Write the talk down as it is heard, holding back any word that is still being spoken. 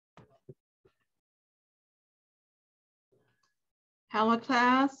Hello,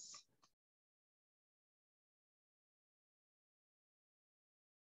 class.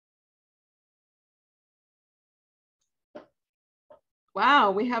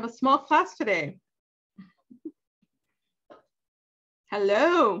 Wow, we have a small class today.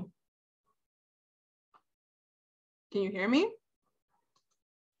 Hello. Can you hear me?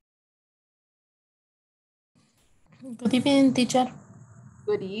 Good evening, teacher.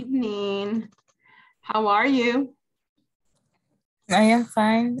 Good evening. How are you? I am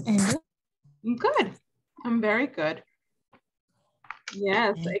fine. And you? I'm good. I'm very good.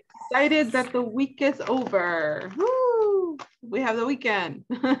 Yes, Okay. excited that the week is over. Woo! We have the weekend.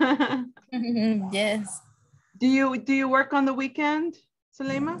 Yes. Do you work on the weekend,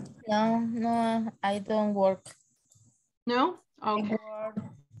 Salema? No, I don't work. No? I Okay. work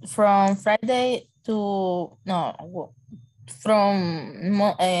from Friday to, no, from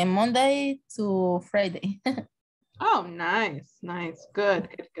Monday to Friday. Oh, nice, nice. Good,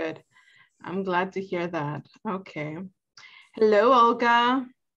 good, good. I'm glad to hear that. Okay. Hello, Olga.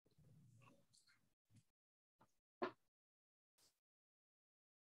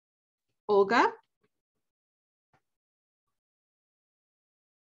 Olga?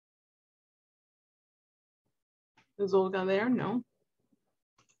 Is Olga there? No.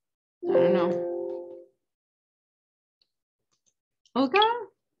 I don't know. Olga,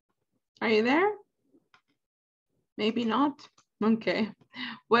 are you there? Maybe not. Okay.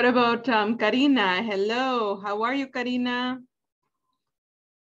 What about Karina? Hello. How are you, Karina?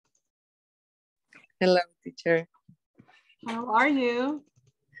 Hello, teacher. How are you?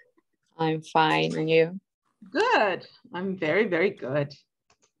 I'm fine, and you? Good. I'm very, very good.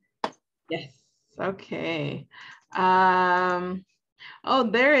 Yes. Okay. Oh,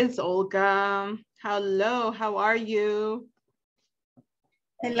 there is Olga. Hello. How are you?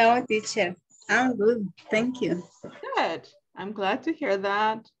 Hello, teacher. I'm good. Thank you. Good. I'm glad to hear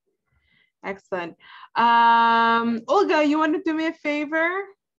that. Excellent. Olga, you want to do me a favor?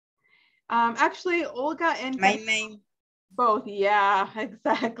 Actually, Olga and My name. both. Yeah,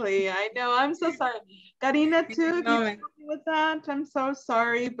 exactly. I know. I'm so sorry. Karina, too, if you can Moment. help me with that. I'm so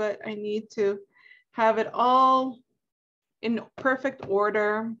sorry, but I need to have it all in perfect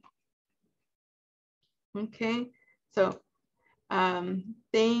order. Okay. So,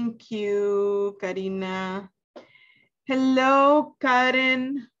 thank you, Karina. Hello,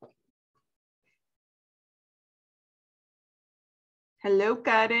 Karen. Hello,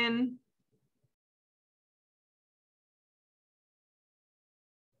 Karen.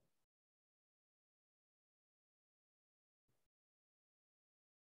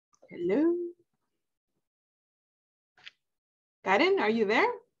 Hello. Karen, are you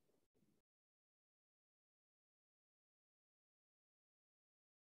there?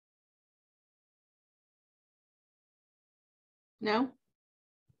 No?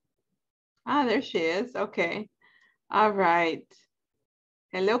 Ah, there she is. Okay. All right.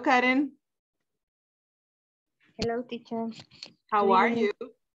 Hello, Karen. Hello, teacher. How Good are evening. you?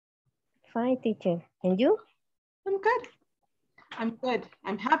 Fine, teacher. And you? I'm good. I'm good.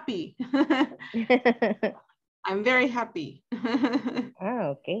 I'm happy. I'm very happy.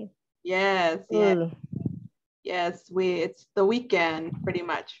 Okay. Yes, yes, Cool. yes. It's the weekend pretty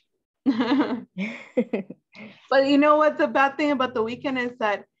much. But you know what the bad thing about the weekend is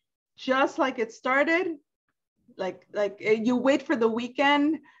that just like it started, you wait for the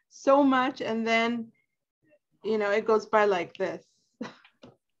weekend so much and then it goes by like this.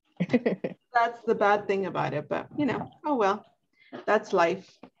 That's the bad thing about it, but oh well, that's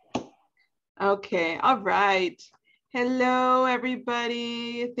life. Okay, all right. Hello,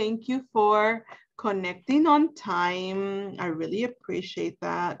 everybody. Thank you for connecting on time. I really appreciate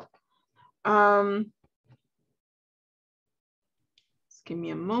that. Just give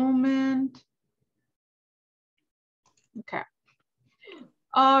me a moment. Okay.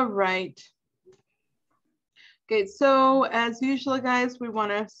 All right. Okay, so as usual, guys, we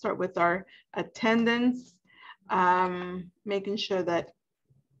want to start with our attendance, making sure that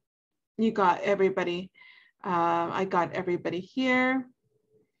you got everybody. I got everybody here.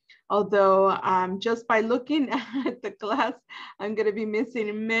 Although just by looking at the class, I'm going to be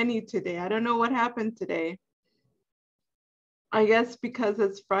missing many today. I don't know what happened today. I guess because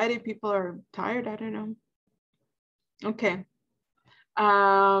it's Friday, people are tired. I don't know. Okay.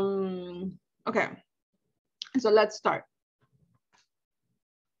 Okay. So let's start.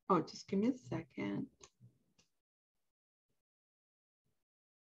 Oh, just give me a second.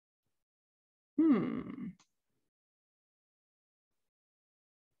 Give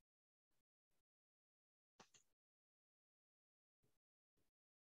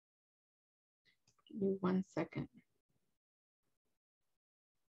me 1 second.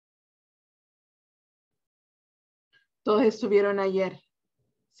 Todos estuvieron ayer.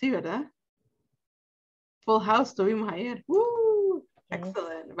 Sí, ¿verdad? Full house tuvimos ayer.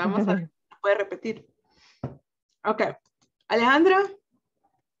 Excellent. Vamos a ver. Puede repetir. Ok. Alejandra?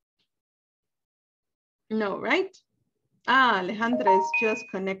 No, right? Alejandra is just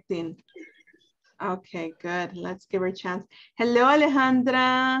connecting. Okay, good. Let's give her a chance. Hello,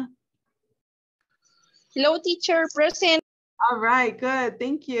 Alejandra. Hello, teacher, present. All right, good.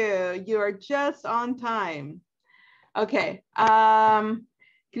 Thank you. You are just on time. Okay.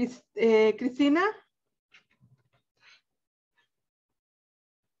 Cristina?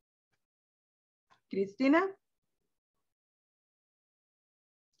 Cristina?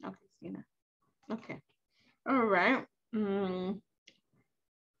 Oh, Cristina. Okay. All right.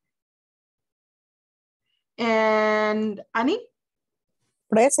 And Annie?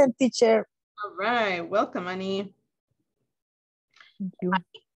 Present, teacher. All right. Welcome, Annie. Thank you.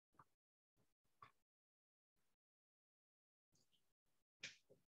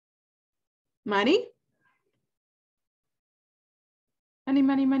 Mari?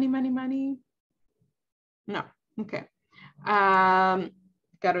 Money. No. Okay.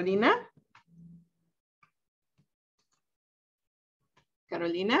 Carolina?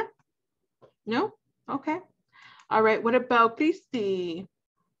 Carolina? No? Okay. All right. What about Christy?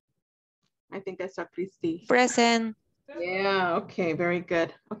 I think I saw Christy. Present. Yeah. Okay. Very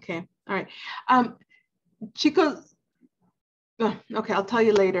good. Okay. All right. Chicos. Okay. I'll tell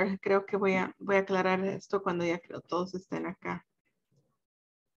you later. Creo que voy a aclarar esto cuando ya todos estén acá.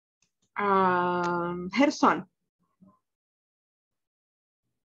 Gerson.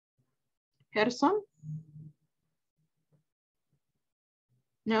 Gerson?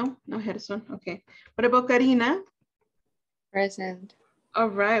 No, no Gerson. Okay. What about Karina? Present. All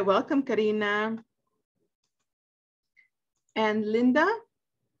right. Welcome, Karina. And Linda?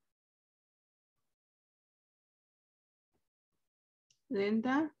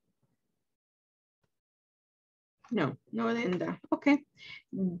 Linda? No, no Linda. Okay.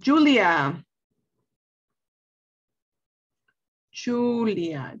 Julia,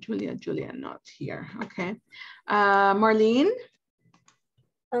 not here. Okay. Marlene?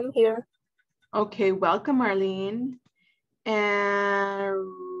 I'm here. Okay, welcome, Marlene. And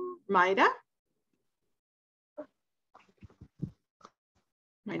Maida?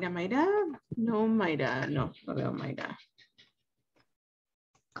 Maida? No, Maida. No veo Maida.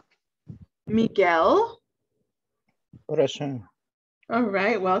 Miguel? Present. All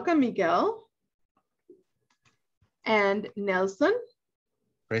right, welcome, Miguel. And Nelson?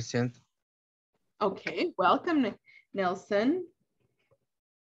 Present. Okay, welcome, Nelson.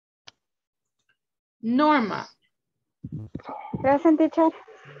 Norma? Present, teacher.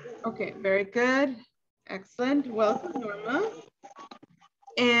 Okay, very good. Excellent. Welcome, Norma.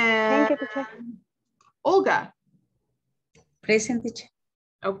 And Thank you, teacher. Olga? Present, teacher.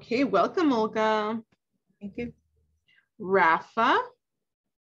 Okay, welcome, Olga. Thank you. Rafa?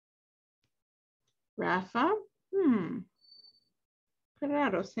 Rafa? Qué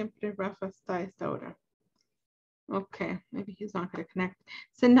raro, siempre Rafa está a esta hora. Okay, maybe he's not going to connect.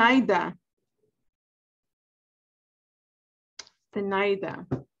 Zenaida?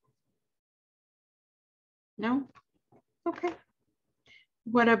 No? Okay.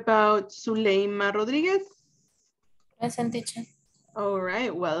 What about Zuleima Rodriguez? Present, teacher. All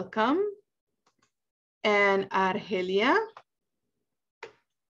right, welcome. And Argelia?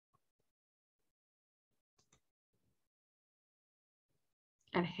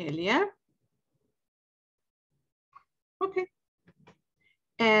 Argelia? Okay.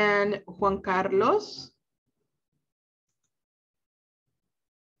 And Juan Carlos?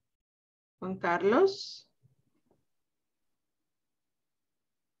 Juan Carlos?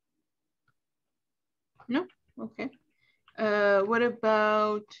 No? Okay. What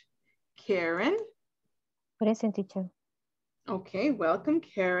about Karen? Present, teacher. Okay, welcome,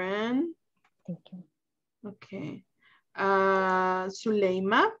 Karen. Thank you. Okay.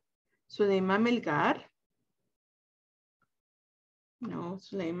 Zuleima Melgar. No,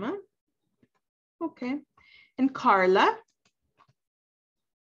 Zuleima. Okay. And Carla?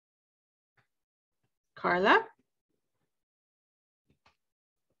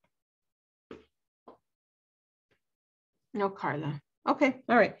 No, Carla. Okay,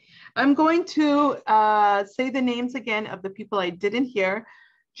 all right. I'm going to say the names again of the people I didn't hear,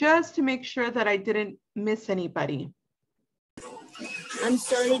 just to make sure that I didn't miss anybody. I'm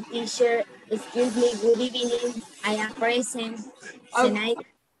sorry, teacher. Excuse me. Good evening. I am present. Okay.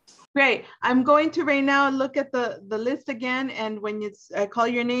 Great. I'm going to right now look at the list again, and when I call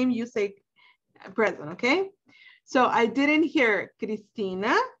your name, you say present, okay? So I didn't hear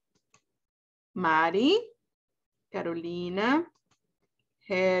Cristina, Mari, Carolina,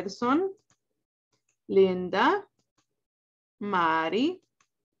 Gerson, Linda, Mari,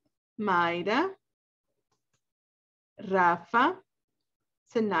 Mayra, Rafa,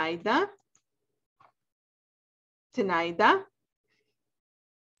 Zenaida,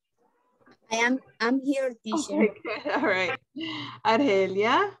 I'm here, teacher. Okay, good. All right.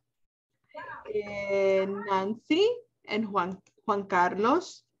 Argelia, Nancy, and Juan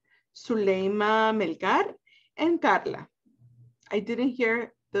Carlos, Zuleima Melgar, and Carla. I didn't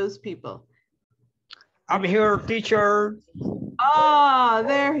hear those people. I'm here, teacher. Oh,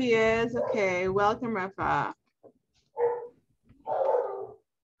 there he is. Okay, welcome, Rafa.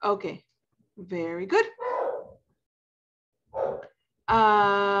 Okay, very good.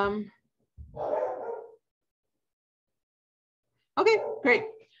 Okay, great.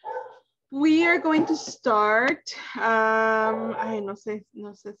 We are going to start. Ay, no sé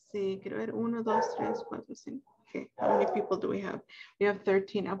si quiero ver 1, 2, 3, 4, 5. Okay, how many people do we have? We have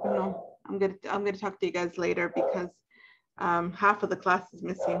 13. Oh, no, I'm gonna talk to you guys later because half of the class is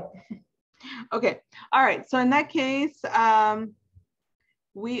missing. Okay, all right. So in that case,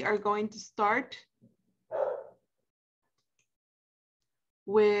 we are going to start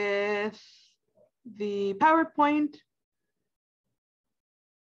with the PowerPoint.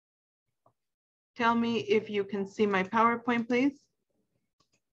 Tell me if you can see my PowerPoint, please.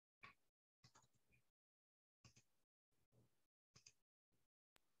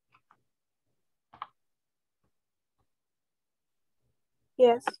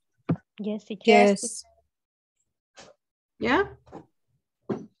 Yes. Yes, teacher. Yes. Yeah?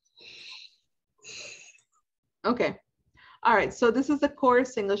 Okay. All right, so this is the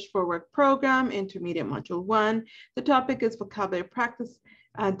course English for Work program, intermediate module 1. The topic is vocabulary practice,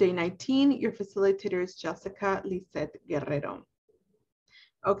 day 19. Your facilitator is Jessica Lisette Guerrero.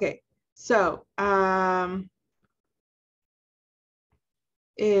 Okay, so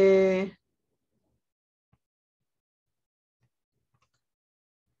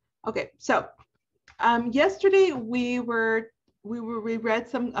okay, so yesterday we read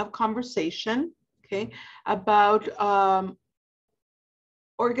some conversation, okay, about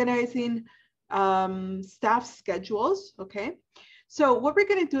organizing staff schedules, okay? So what we're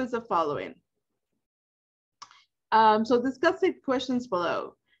gonna do is the following. So discuss the questions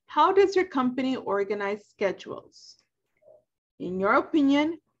below. How does your company organize schedules? In your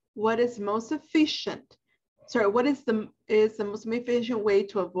opinion, what is most efficient? Sorry, what is the most efficient way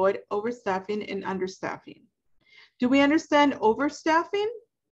to avoid overstaffing and understaffing? Do we understand overstaffing?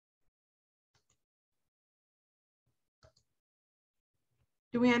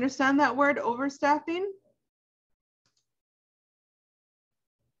 Do we understand that word, overstaffing?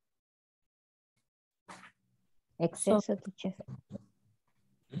 Exceso, teacher.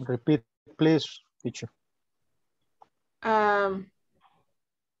 Repeat, please, teacher. El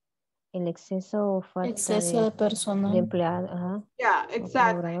exceso o falta Exceso de personal. de empleados. Ajá. Yeah, o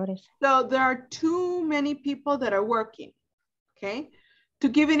exactly. colaboradores. So there are too many people that are working, okay? To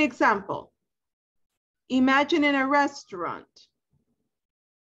give an example, imagine in a restaurant,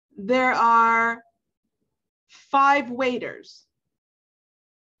 there are 5 waiters,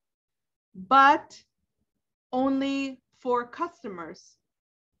 but only 4 customers.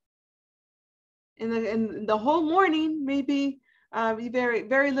 In the whole morning, maybe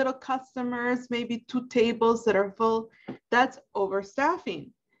very little customers, maybe 2 tables that are full. That's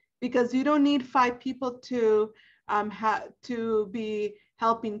overstaffing because you don't need 5 people to be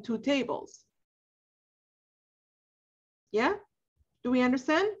helping 2 tables. Yeah, do we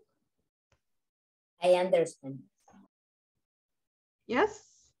understand? I understand. Yes.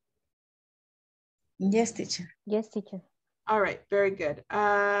 Yes, teacher. Yes, teacher. All right, very good.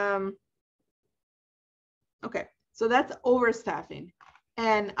 Okay, so that's overstaffing.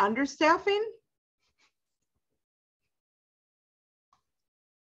 And understaffing?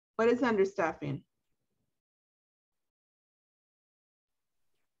 What is understaffing?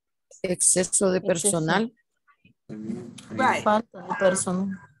 Exceso de personal. Right. Falta de personal.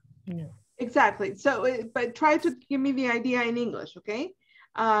 No. Exactly. So, but try to give me the idea in English, okay?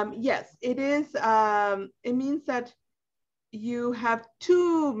 Yes, it is. It means that you have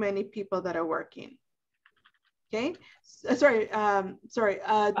too many people that are working. Okay.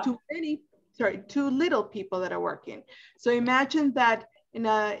 Too little people that are working. So imagine that in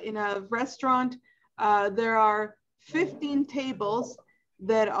a restaurant, there are 15 tables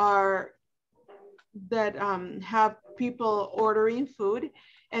that have people ordering food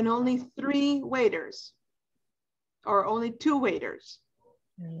and only 3 waiters or only 2 waiters.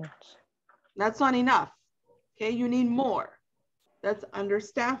 Not. That's not enough. Okay, you need more. That's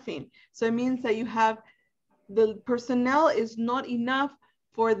understaffing. So it means that you have the personnel is not enough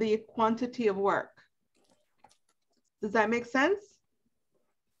for the quantity of work. Does that make sense?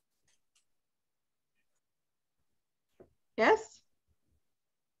 Yes?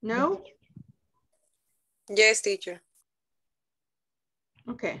 No? Yes, teacher.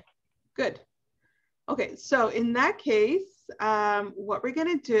 Okay, good. Okay, so in that case, what we're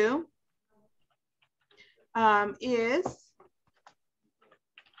gonna do is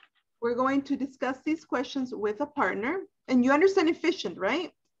we're going to discuss these questions with a partner. And you understand efficient,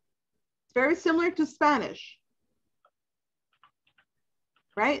 right? It's very similar to Spanish,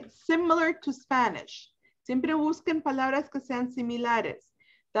 right? Similar to Spanish. Siempre busquen palabras que sean similares.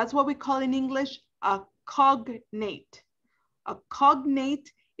 That's what we call in English a cognate. A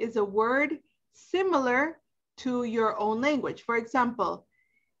cognate is a word similar to your own language. For example,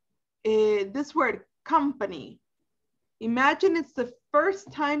 this word company. Imagine it's the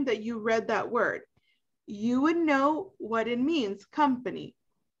first time that you read that word. You would know what it means, company.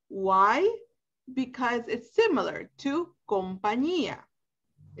 Why? Because it's similar to compañía.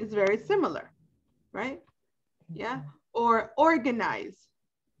 It's very similar, right? Yeah, or organize.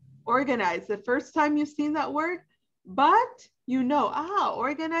 Organize, the first time you've seen that word, but you know,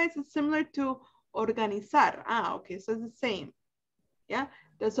 organize is similar to organizar. Okay, so it's the same. Yeah,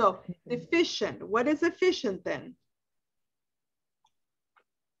 so efficient, what is efficient then?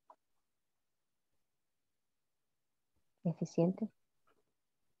 Eficiente.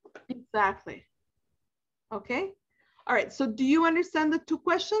 Exactly. Okay. All right. So do you understand the two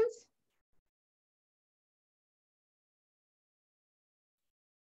questions?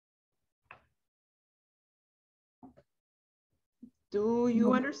 Do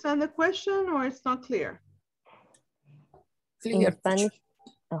you understand the question or it's not clear? En Spanish,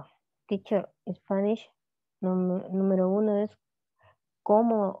 teacher, Spanish, número uno es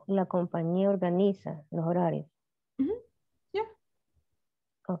cómo la compañía organiza los horarios. Yeah.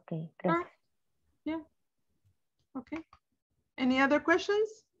 Ok, gracias. Yeah. Okay. Any other questions?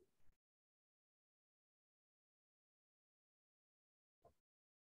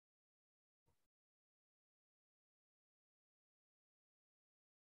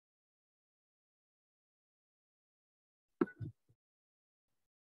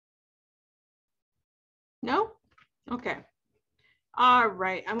 No? Okay. All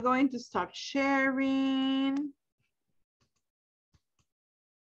right. I'm going to stop sharing.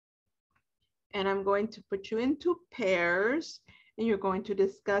 And I'm going to put you into pairs and you're going to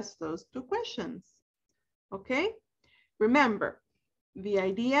discuss those two questions. Okay? Remember, the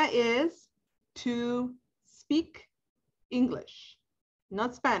idea is to speak English,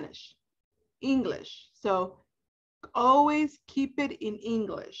 not Spanish, English. So always keep it in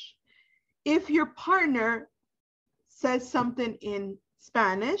English. If your partner says something in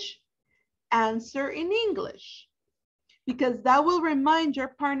Spanish, answer in English, because that will remind your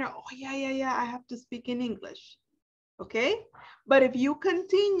partner, oh yeah, I have to speak in English. Okay? But if you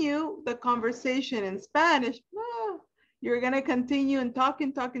continue the conversation in Spanish, you're gonna continue and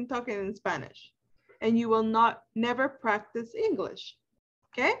talking in Spanish, and you will never practice English.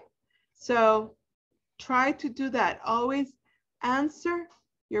 Okay? So try to do that. Always answer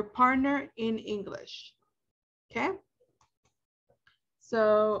your partner in English. Okay?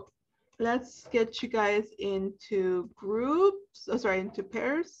 So let's get you guys into groups, into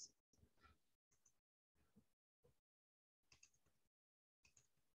pairs.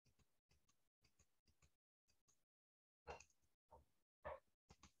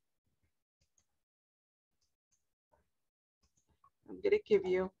 I'm gonna give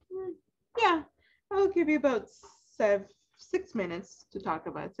you, I'll give you about 6 minutes to talk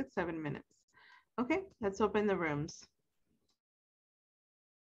about, 6-7 minutes. Okay, let's open the rooms.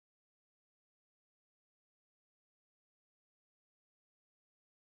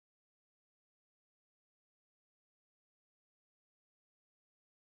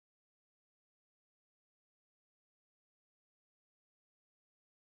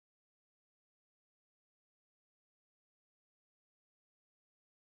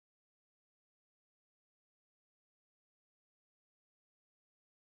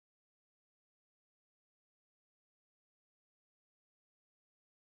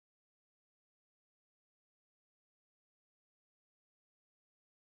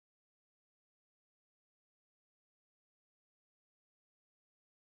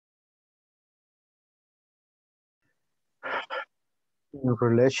 In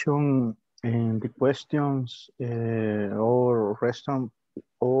relation in the questions or restaurant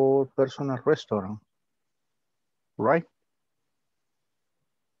or personal restaurant, right?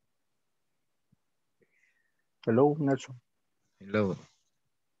 Hello, Nelson. Hello.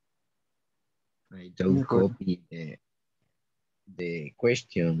 I don't copy the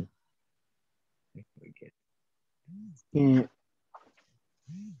question. I forget. In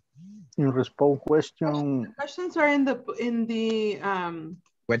response question. Questions are in the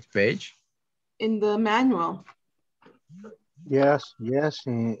What page? in the manual. Yes,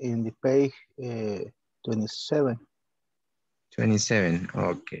 in the page 27. 27,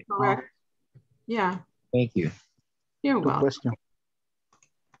 okay. Correct. Yeah. Thank you. You're Two welcome. questions.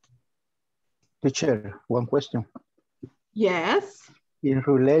 Teacher, one question. Yes. In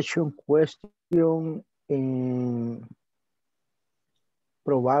relation question,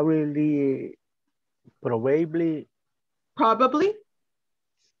 probably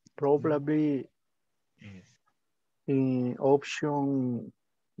in option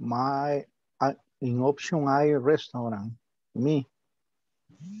I restaurant, me.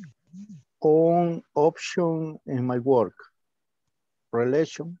 On option in my work,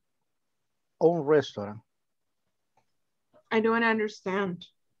 relation, on restaurant. I don't understand.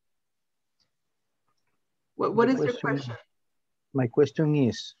 What is your question? My question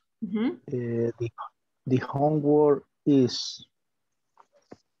is, the homework is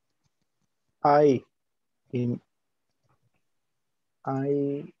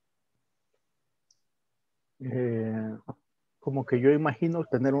como que yo imagino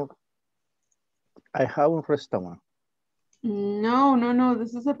tener I have a restaurant. No.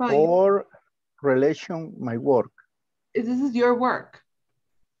 This is about or relation my work. This is your work.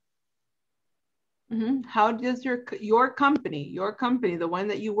 How does your company, the one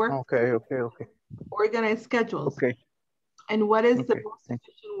that you work okay. organize schedules? Okay. And what is the most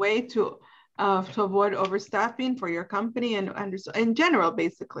efficient way to avoid overstaffing for your company and in general,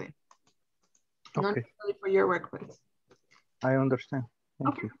 basically? Okay. Not necessarily for your workplace. I understand.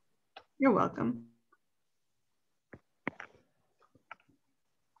 Thank you. You're welcome.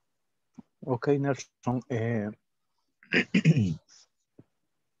 Okay, Nelson.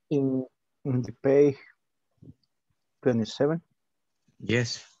 In the page 27.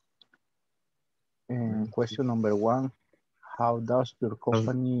 Yes. Question number 1. How does your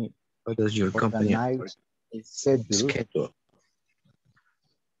company organize schedule?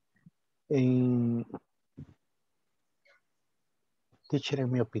 Teacher,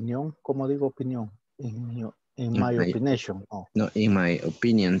 en mi opinión, ¿cómo digo opinión? In my opinion. No, in my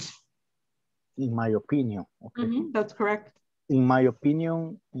opinions. In my opinion. Okay. That's correct. In my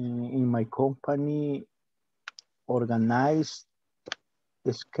opinion, in my company, organize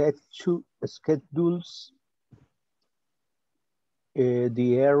schedules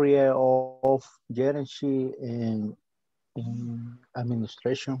the area of gerency and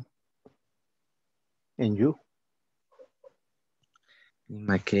administration. And you? In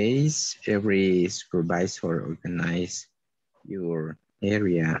my case, every supervisor organize your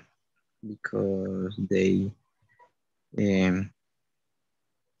area because they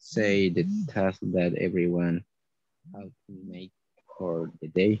say the task that everyone has to make for the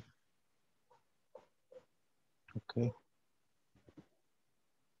day. Okay.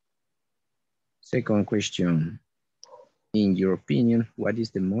 Second question. In your opinion, what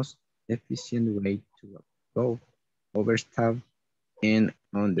is the most efficient way to avoid overstaff and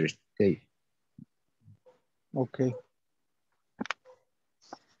understaff? Okay.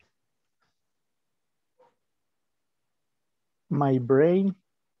 My brain.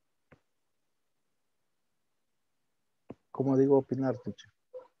 ¿Cómo digo opinar, teacher?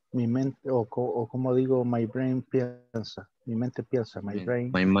 Mi mente, o como digo, my brain piensa. Mi mente piensa, my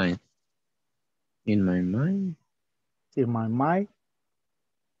brain. My mind. In my mind. In my mind.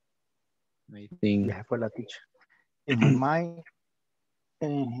 I think. Ya fue la teacher. In my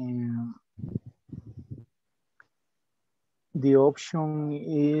mind. The option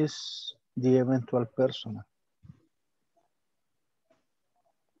is the eventual person.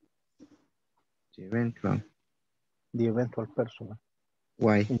 The eventual person.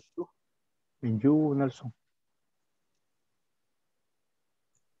 Why? In you, Nelson.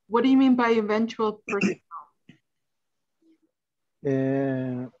 What do you mean by eventual person?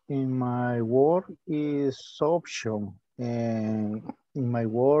 In my work is option. And in my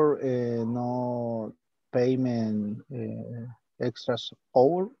work, no payment extras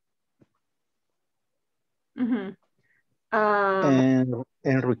hour. And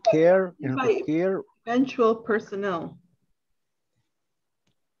require eventual personnel.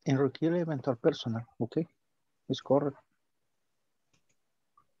 And require eventual personnel. Okay, it's correct.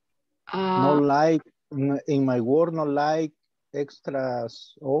 No like in my work, no like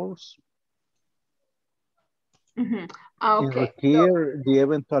extras hours. Okay. Require the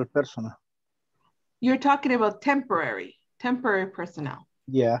eventual personnel. You're talking about temporary personnel.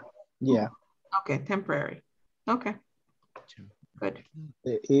 Yeah. Okay, temporary. Okay, good.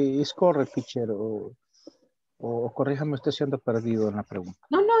 Es correcto, teacher, o corríjame usted si ando perdido en la pregunta.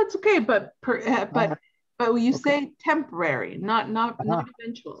 No, it's okay, but but when you say temporary, not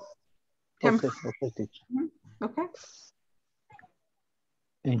eventual. Okay, teacher. Okay.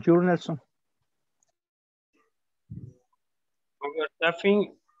 En you, Nelson.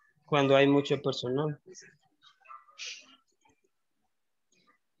 Overstaffing cuando hay mucho personal. Yes.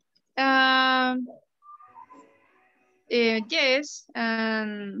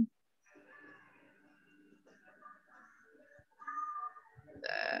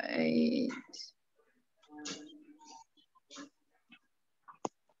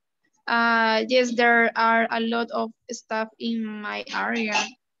 Yes, there are a lot of staff in my area.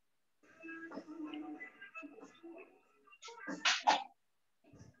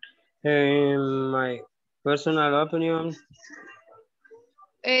 In my personal opinion.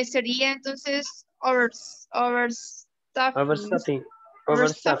 Sería entonces overstuffing.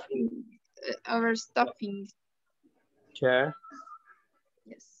 Overstuffing. Yeah.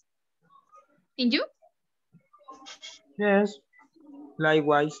 Yes. And you? Yes.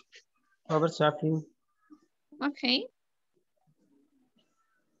 Likewise. Overstuffing. Okay.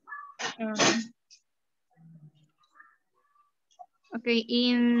 Okay.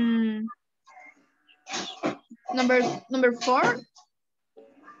 In number 4.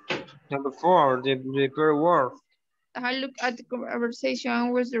 Number 4, the per word. I look at the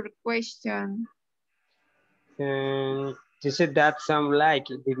conversation with the question. And you said that sound like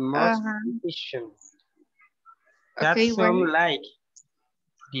the most efficient. That sound like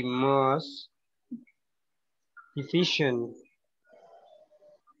the most efficient.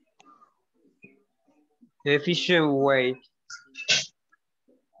 The efficient way.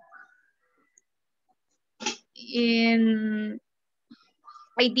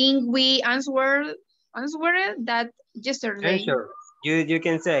 I think we answered that yesterday. Answer. You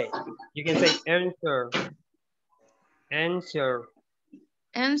can say answer.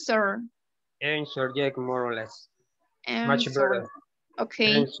 Answer, yeah, more or less. Much better.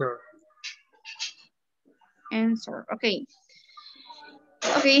 Okay. Answer. Okay.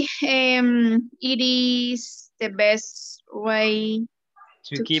 Okay. It is the best way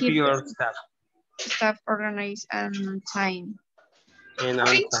to keep your stuff organized and time. And on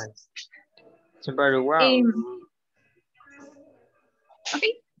time. So very well.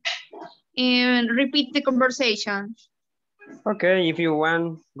 Okay. And repeat the conversation. Okay, if you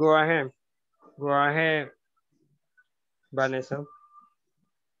want, go ahead. Go ahead, Vanessa.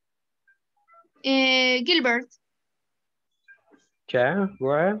 Gilbert. Yeah,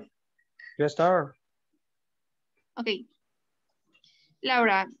 go ahead. Just start. Okay.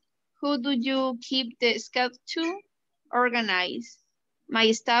 Laura, who do you keep the schedule organized?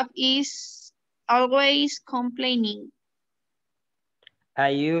 My staff is always complaining. I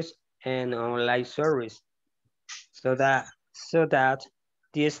use an online service so that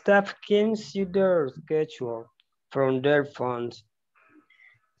the staff can see their schedule from their phones.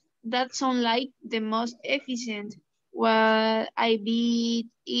 That sounds like the most efficient. Well, I bet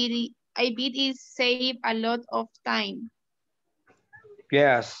it save a lot of time.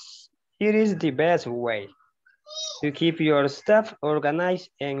 Yes, it is the best way to keep your stuff organized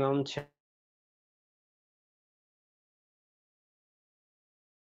and on time.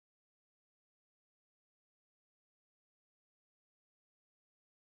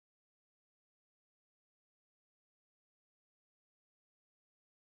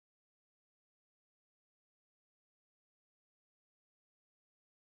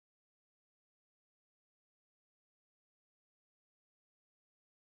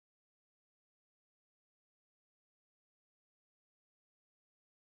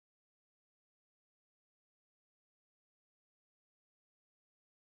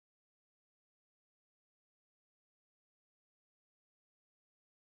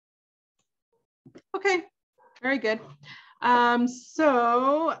 Okay, very good. I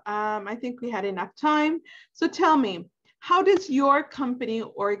think we had enough time. So tell me, how does your company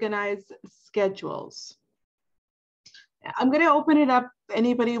organize schedules? I'm going to open it up.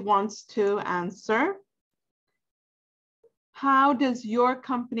 Anybody wants to answer? How does your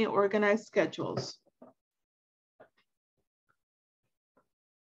company organize schedules?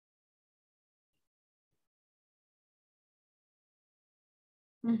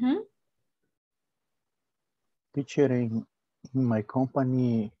 Teacher, in my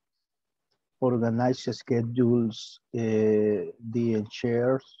company organize schedules, the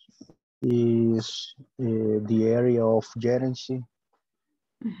chairs is the area of gerency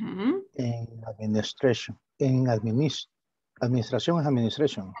and administration and Administración es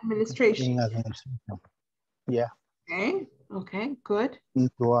administration. Administration. In administration. Yeah. Okay, okay, good.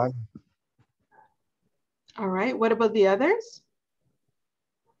 Igual. All right, what about the others?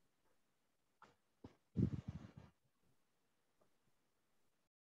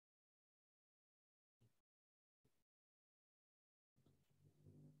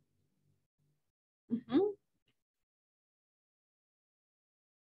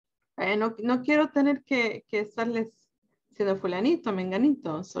 No quiero tener que estarles siendo fulanito,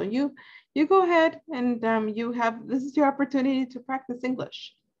 menganito. So you go ahead and this is your opportunity to practice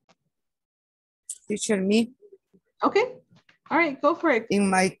English. Teacher, me. Okay, all right, go for it. In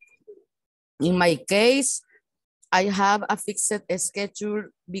my case, I have a fixed schedule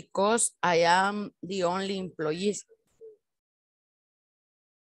because I am the only employee.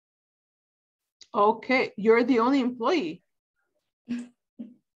 Okay, you're the only employee.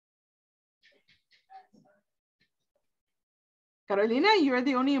 Carolina, you're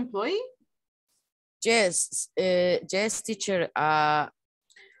the only employee? Yes, yes, teacher. I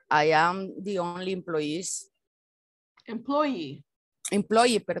am the only employee. Employee.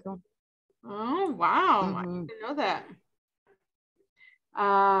 Employee, perdón. Oh, wow. I didn't know that.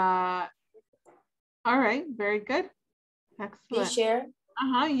 All right, very good. Excellent. Teacher.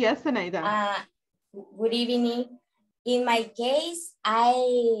 Yes, Anaida. Good evening. In my case, I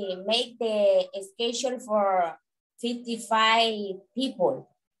make the schedule for 55 people.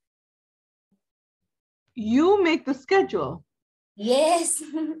 You make the schedule? Yes.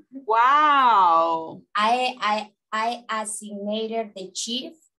 Wow. I assignated the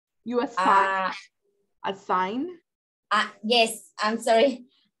chief. You assign? Yes, I'm sorry.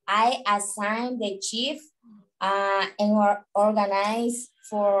 I assigned the chief and organize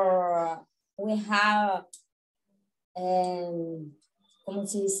for, we have, ¿cómo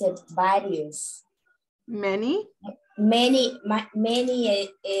se dice? Varios. Many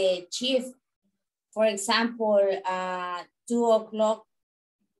chief. For example, 2 o'clock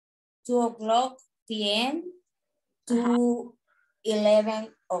p.m. to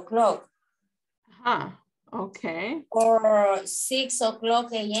 11 o'clock. Okay. Or 6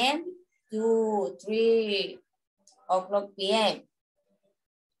 o'clock a.m. to 3 o'clock p.m.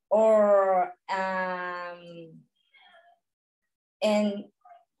 Or and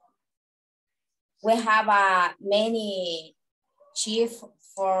we have many chief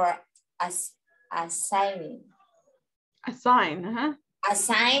for assigning. Assign,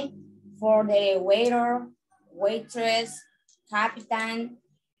 Assign for the waiter, waitress, captain,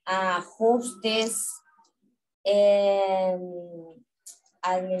 hostess, and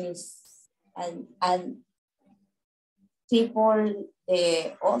people,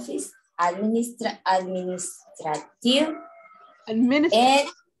 the office, administrative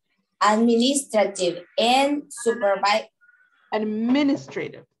and supervise.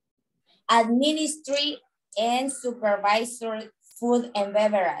 Administrative and supervisor food and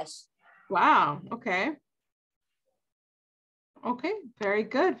beverage. Wow, okay. Okay, very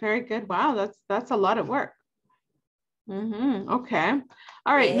good, very good. Wow, that's a lot of work. Okay.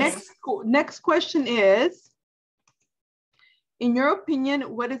 All right, yes. Next question is, in your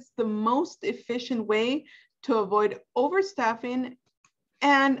opinion, what is the most efficient way to avoid overstaffing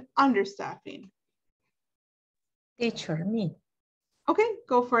and understaffing? Teacher, me. Okay,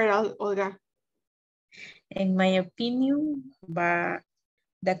 go for it, Olga. In my opinion, but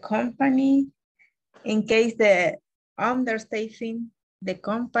the company, in case the understaffing, the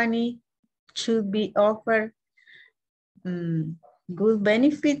company should be offered good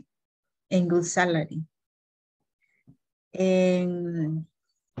benefit and good salary. And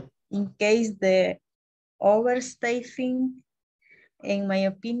in case the overstaffing, in my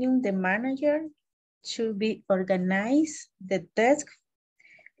opinion, the manager should be organized the task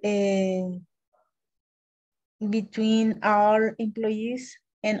between all employees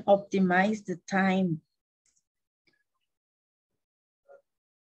and optimize the time.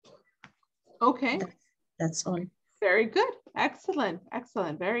 Okay. That's all. Very good. Excellent.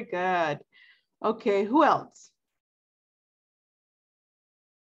 Excellent. Very good. Okay, who else?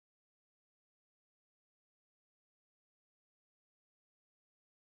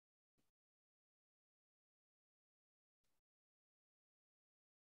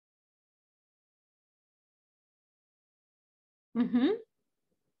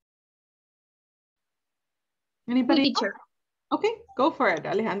 Anybody? Teacher. Okay, go for it,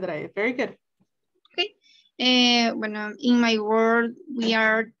 Alejandra. Very good. Okay. Bueno, in my world, we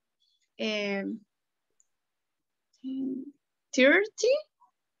are 30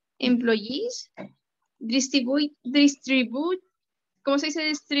 employees. Distribute, ¿cómo se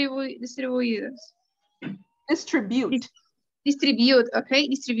dice distribuidos? Distribute. distribute, okay?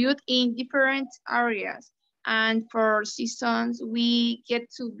 Distribute in different areas. And for seasons, we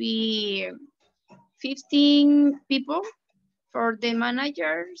get to be 15 people. For the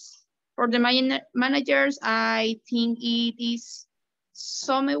managers, I think it is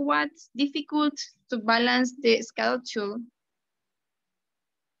somewhat difficult to balance the schedule.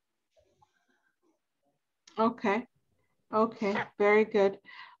 Okay. Okay. Very good.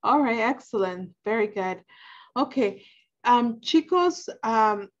 All right. Excellent. Very good. Okay. Chicos,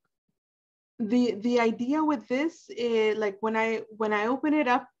 the idea with this is like when I open it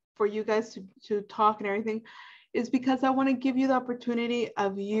up for you guys to talk and everything is because I want to give you the opportunity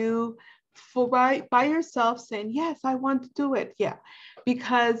of you for by yourself saying, yes, I want to do it. Yeah.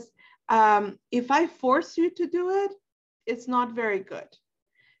 Because if I force you to do it, it's not very good.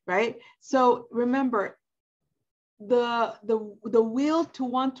 Right. So remember, the will to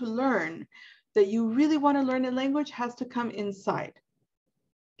want to learn, that you really want to learn a language, has to come inside.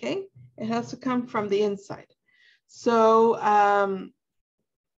 Okay, it has to come from the inside. So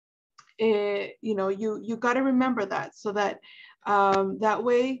you know, you got to remember that, so that that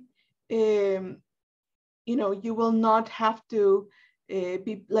way you know, you will not have to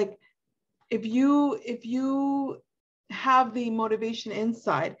be like, if you have the motivation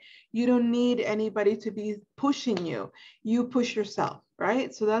inside, you don't need anybody to be pushing you. You push yourself,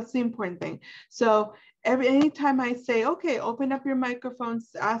 right? So that's the important thing. So anytime I say, okay, open up your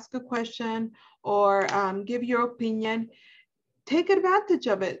microphones, ask a question, or give your opinion, take advantage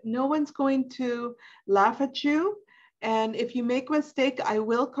of it. No one's going to laugh at you. And if you make a mistake, I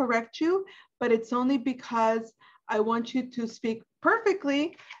will correct you, but it's only because I want you to speak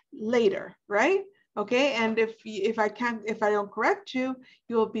perfectly later, right? Okay, and if I don't correct you,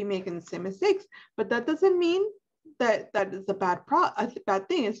 you will be making the same mistakes. But that doesn't mean that is a bad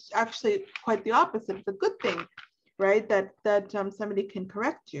thing. It's actually quite the opposite. It's a good thing, right? That somebody can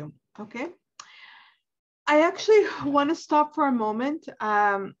correct you. Okay. I actually want to stop for a moment.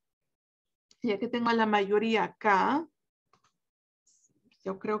 Ya que tengo la mayoría acá,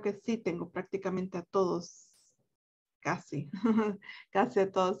 yo creo que sí tengo prácticamente a todos. Casi, casi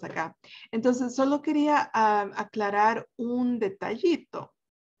a todos acá. Entonces, solo quería aclarar un detallito.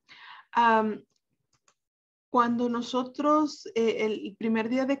 Cuando nosotros, el primer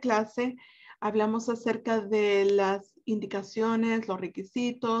día de clase, hablamos acerca de las indicaciones, los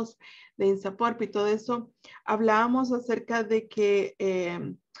requisitos de INSAFORP y todo eso, hablábamos acerca de que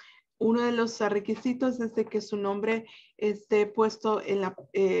uno de los requisitos es de que su nombre esté puesto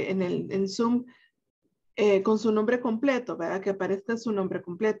en Zoom con su nombre completo, ¿verdad? Que aparezca su nombre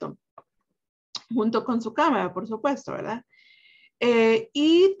completo, junto con su cámara, por supuesto, ¿verdad?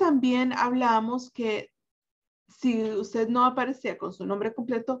 Y también hablamos que si usted no aparecía con su nombre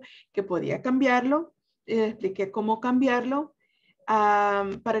completo, que podía cambiarlo. Expliqué cómo cambiarlo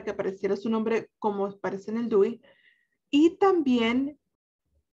para que apareciera su nombre como aparece en el DUI. Y también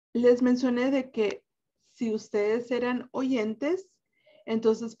les mencioné de que si ustedes eran oyentes,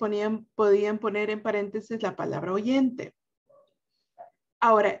 entonces podían poner en paréntesis la palabra oyente.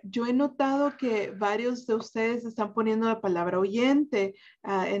 Ahora, yo he notado que varios de ustedes están poniendo la palabra oyente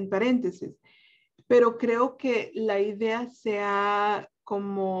en paréntesis, pero creo que la idea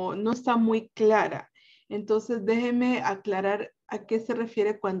no está muy clara. Entonces, déjenme aclarar a qué se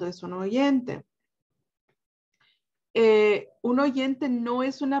refiere cuando es un oyente. Un oyente no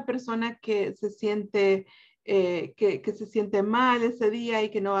es una persona que se siente que se siente mal ese día y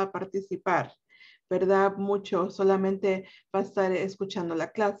que no va a participar, ¿verdad? Mucho, solamente va a estar escuchando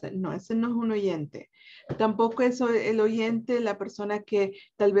la clase. No, ese no es un oyente. Tampoco es el oyente la persona que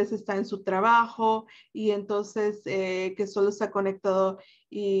tal vez está en su trabajo y entonces que solo está conectado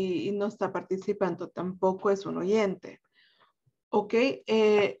y no está participando. Tampoco es un oyente. ¿Ok?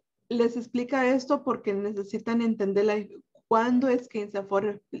 Les explica esto porque necesitan entender cuándo es que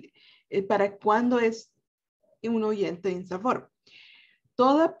INSAFORP, para cuándo es un oyente de INSAFORP.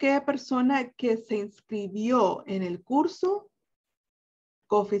 Toda aquella persona que se inscribió en el curso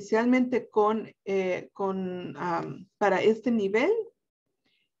oficialmente para este nivel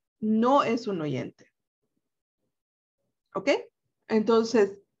no es un oyente. ¿Ok?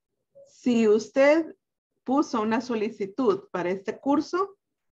 Entonces, si usted puso una solicitud para este curso,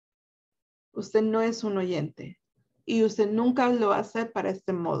 usted no es un oyente y usted nunca lo va a hacer para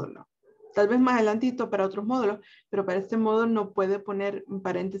este módulo. Tal vez más adelantito para otros módulos, pero para este módulo no puede poner en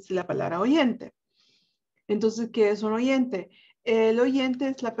paréntesis la palabra oyente. Entonces, ¿qué es un oyente? El oyente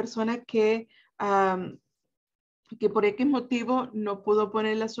es la persona que por X motivo no pudo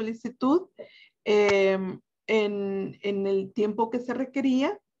poner la solicitud en el tiempo que se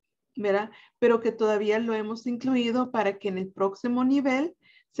requería ¿verdad? Pero que todavía lo hemos incluido para que en el próximo nivel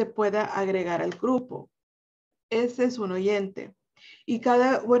se pueda agregar al grupo. Ese es un oyente. Y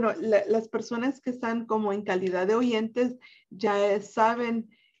bueno, las personas que están como en calidad de oyentes ya saben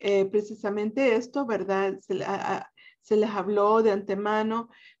precisamente esto, ¿verdad? Se les habló de antemano,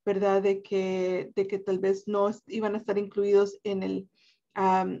 ¿verdad? De que tal vez no iban a estar incluidos en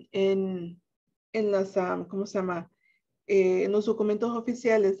las, ¿cómo se llama? En los documentos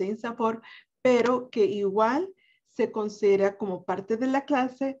oficiales de INSAFORP, pero que igual se considera como parte de la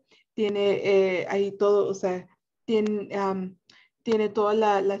clase, tiene ahí todo, o sea, tiene todas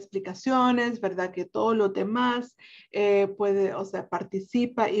las explicaciones, ¿verdad? Que todos los demás puede, o sea,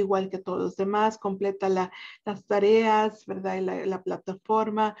 participa igual que todos los demás, completa las tareas, ¿verdad? Y la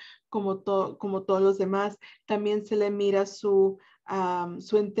plataforma, como todos los demás. También se le mira su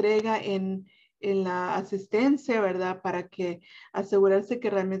entrega en la asistencia, ¿verdad? Para que asegurarse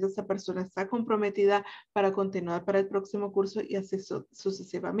que realmente esa persona está comprometida para continuar para el próximo curso y así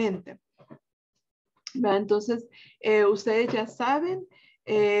sucesivamente. ¿Verdad? Entonces, ustedes ya saben,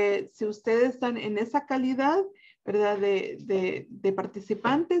 si ustedes están en esa calidad, ¿verdad? De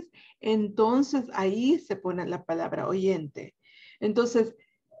participantes, entonces ahí se pone la palabra oyente. Entonces,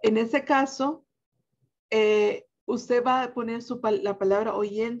 en ese caso, usted va a poner la palabra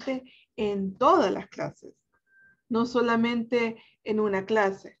oyente en todas las clases, no solamente en una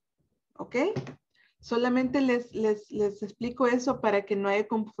clase, ¿ok? Solamente les explico eso para que no haya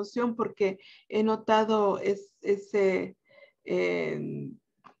confusión porque he notado esa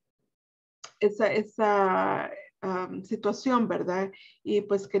situación, ¿verdad? Y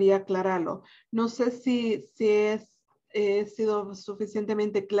pues quería aclararlo. No sé si he sido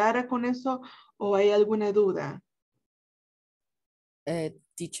suficientemente clara con eso o hay alguna duda.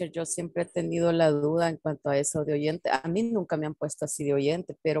 Teacher, yo siempre he tenido la duda en cuanto a eso de oyente. A mí nunca me han puesto así de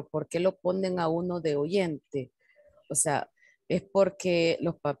oyente, pero ¿por qué lo ponen a uno de oyente? O sea, ¿es porque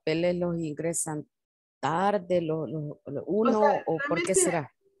los papeles los ingresan tarde, uno, o por qué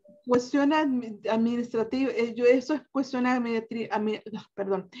será? Cuestión administrativa, eso es cuestión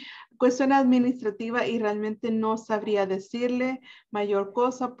cuestión administrativa y realmente no sabría decirle mayor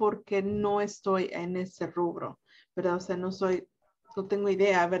cosa porque no estoy en ese rubro, ¿verdad? O sea, no tengo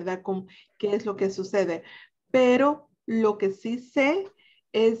idea, ¿verdad? Con qué es lo que sucede, pero lo que sí sé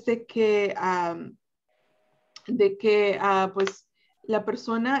es de que pues la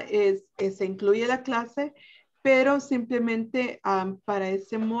persona se incluye la clase, pero simplemente para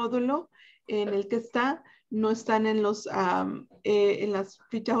ese módulo en el que está, no están en las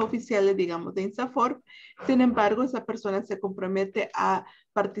fichas oficiales, digamos, de INSAFORP. Sin embargo, esa persona se compromete a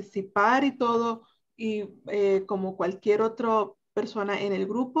participar y todo, y como cualquier otra persona en el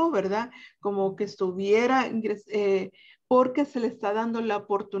grupo, ¿verdad? Como que estuviera, porque se le está dando la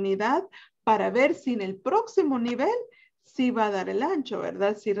oportunidad para ver si en el próximo nivel sí va a dar el ancho,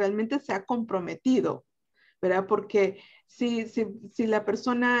 ¿verdad? Si realmente se ha comprometido, ¿verdad? Porque si la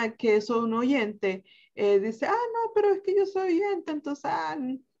persona que es un oyente dice, no, pero es que yo soy oyente, entonces,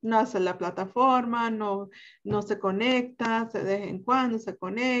 no hace la plataforma, no se conecta, de vez en cuando se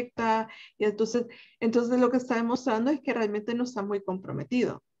conecta, y entonces lo que está demostrando es que realmente no está muy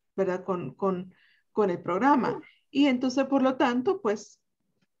comprometido, ¿verdad? Con el programa. Y entonces, por lo tanto, pues,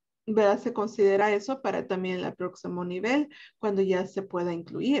 ¿verdad? Se considera eso para también el próximo nivel, cuando ya se pueda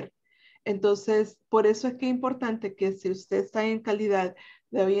incluir. Entonces, por eso es que es importante que si usted está en calidad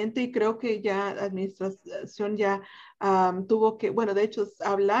de oyente, y creo que ya administración ya tuvo que, bueno, de hecho,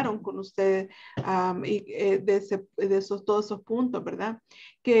 hablaron con usted de todos esos puntos, ¿verdad?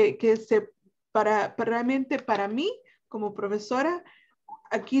 Realmente para mí, como profesora,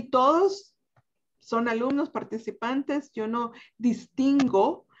 aquí todos son alumnos participantes, yo no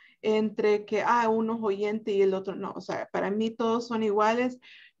distingo entre que uno es oyente y el otro no. O sea, para mí todos son iguales.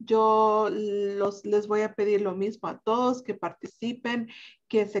 Yo les voy a pedir lo mismo a todos, que participen,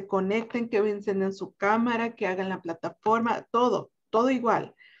 que se conecten, que enciendan su cámara, que hagan la plataforma, todo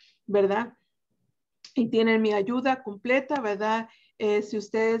igual, ¿verdad? Y tienen mi ayuda completa, ¿verdad? Si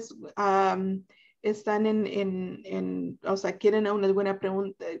ustedes están o sea, quieren alguna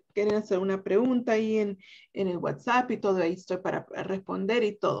pregunta, quieren hacer una pregunta ahí en el WhatsApp y todo, ahí estoy para responder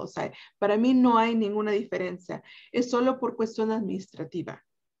y todo. O sea, para mí no hay ninguna diferencia. Es solo por cuestión administrativa.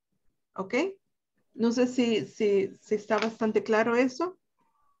 ¿Ok? No sé si está bastante claro eso.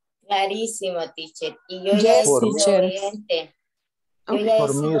 Clarísimo, teacher. Y yo ya he sido oyente. Yo ya he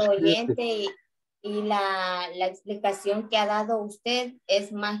sido oyente y la explicación que ha dado usted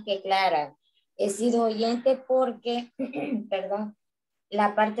es más que clara. He sido oyente porque, perdón,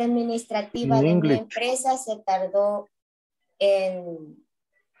 la parte administrativa de mi empresa se tardó en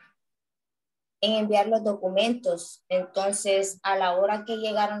en enviar los documentos. Entonces, a la hora que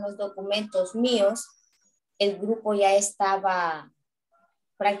llegaron los documentos míos, el grupo ya estaba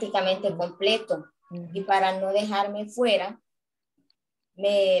prácticamente completo. Y para no dejarme fuera,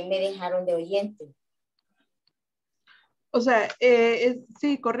 me dejaron de oyente. O sea,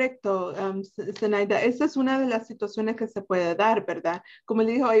 sí, correcto, Zenaida. Esa es una de las situaciones que se puede dar, ¿verdad? Como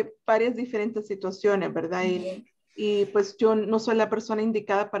le dijo, hay varias diferentes situaciones, ¿verdad? Y pues yo no soy la persona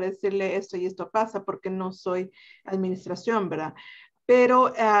indicada para decirle esto y esto pasa porque no soy administración, ¿verdad?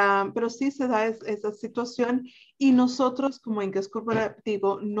 Pero sí se da esa situación y nosotros como Inglés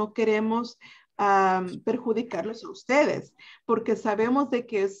Corporativo no queremos perjudicarlos a ustedes porque sabemos de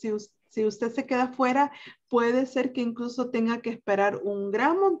que si usted se queda fuera, puede ser que incluso tenga que esperar un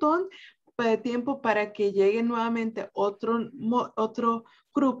gran montón de tiempo para que llegue nuevamente otro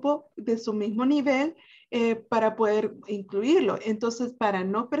grupo de su mismo nivel para poder incluirlo. Entonces, para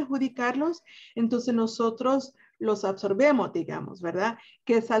no perjudicarlos, entonces nosotros los absorbemos, digamos, ¿verdad?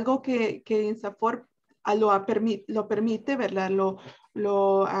 Que es algo que INSAFORP lo permite, ¿verdad?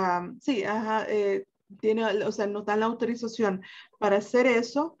 Sí, ajá, tiene, o sea, nos dan la autorización para hacer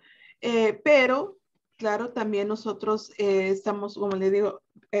eso, pero claro, también nosotros estamos, como le digo,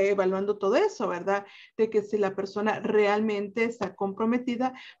 evaluando todo eso, ¿verdad? De que si la persona realmente está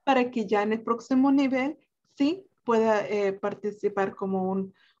comprometida para que ya en el próximo nivel sí pueda participar como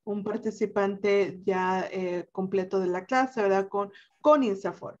un participante ya completo de la clase, ¿verdad? Con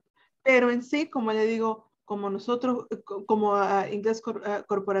INSAFORP. Pero en sí, como le digo, como nosotros, como Inglés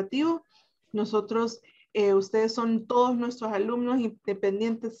Corporativo, nosotros, ustedes son todos nuestros alumnos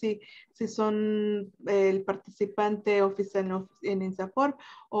independientes si son el participante oficial en INSAFORP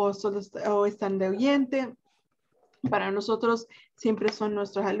o están de oyente. Para nosotros siempre son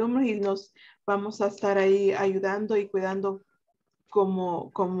nuestros alumnos y nos vamos a estar ahí ayudando y cuidando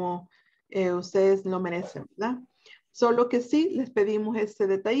como ustedes lo merecen, ¿verdad? Solo que sí, les pedimos este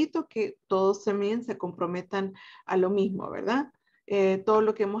detallito que todos también se comprometan a lo mismo, ¿verdad? Todo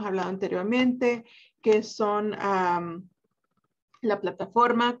lo que hemos hablado anteriormente, que son la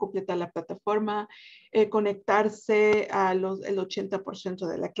plataforma, completar la plataforma, conectarse el 80%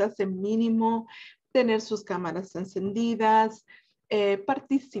 de la clase mínimo, tener sus cámaras encendidas,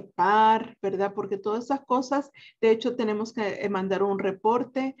 participar, ¿verdad? Porque todas esas cosas, de hecho, tenemos que mandar un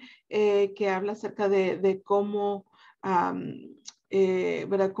reporte que habla acerca de cómo,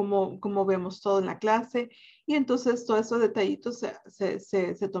 ¿verdad? Cómo vemos todo en la clase. Y entonces todos esos detallitos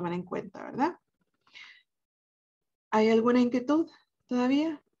se toman en cuenta, ¿verdad? ¿Hay alguna inquietud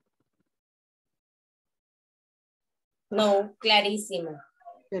todavía? No, clarísimo.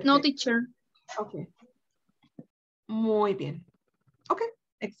 Perfecto. No, teacher. Ok. Muy bien. Ok,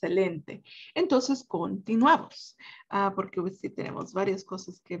 excelente. Entonces, continuamos, porque sí tenemos varias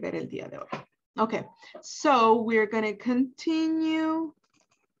cosas que ver el día de hoy. Okay, so we're going to continue.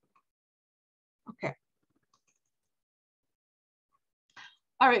 Okay.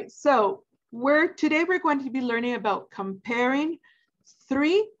 All right, so today we're going to be learning about comparing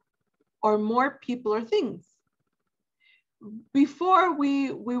 3 or more people or things. Before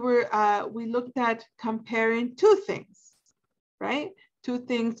we looked at comparing 2 things, right? 2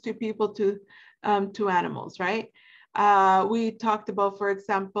 things, 2 people, 2 animals, right? We talked about, for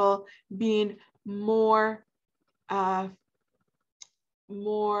example, being more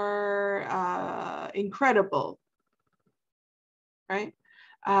incredible, right?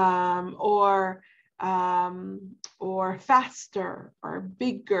 Or faster, or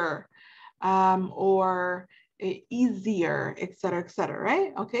bigger, or easier, et cetera,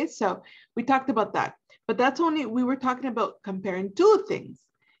 right? Okay, so we talked about that, but we were talking about comparing 2 things.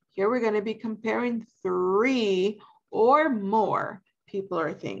 Here we're going to be comparing 3 or more people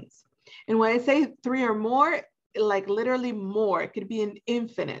or things. And when I say 3 or more, like literally more, it could be an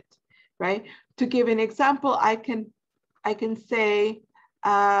infinite, right? To give an example, I can say,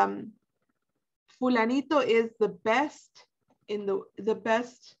 Fulanito is the best the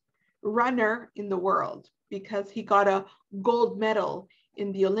best runner in the world because he got a gold medal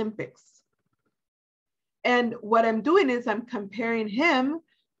in the Olympics. And what I'm doing is I'm comparing him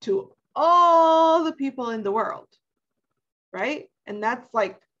to all the people in the world, right? And that's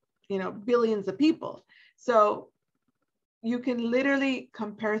like, billions of people. So you can literally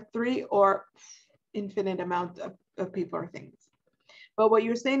compare 3 or infinite amount of people or things. But what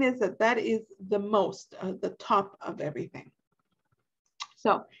you're saying is that is the most, the top of everything.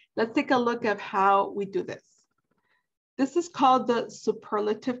 So let's take a look at how we do this. This is called the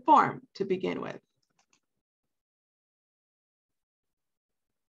superlative form to begin with.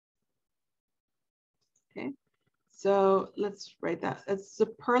 Okay, so let's write that as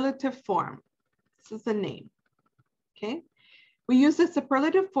superlative form. This is a name, okay? We use the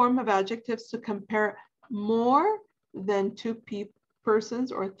superlative form of adjectives to compare more than two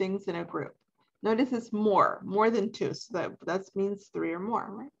persons or things in a group. Notice it's more than two, so that means three or more,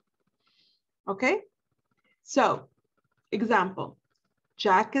 right? Okay, so example,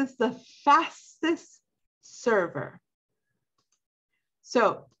 Jack is the fastest server.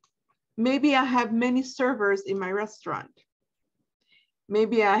 So maybe I have many servers in my restaurant.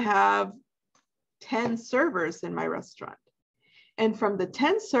 Maybe I have 10 servers in my restaurant. And from the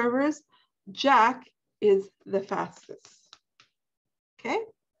 10 servers, Jack is the fastest. Okay?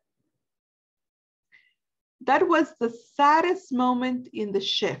 That was the saddest moment in the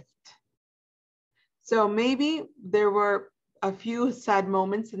shift. So maybe there were a few sad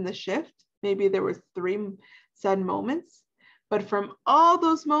moments in the shift. Maybe there were 3 sad moments. But from all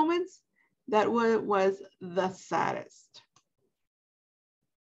those moments, that was the saddest.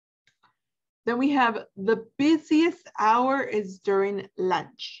 Then we have the busiest hour is during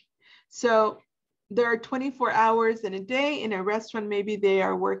lunch. So there are 24 hours in a day. In a restaurant, maybe they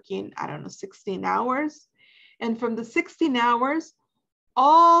are working, I don't know, 16 hours. And from the 16 hours,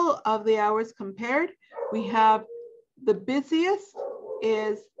 all of the hours compared, we have the busiest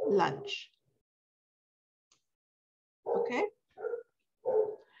is lunch. Okay.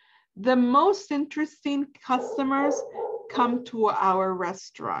 The most interesting customers come to our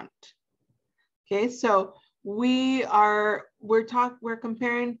restaurant. Okay, so we're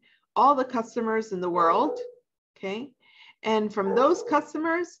comparing all the customers in the world, okay? And from those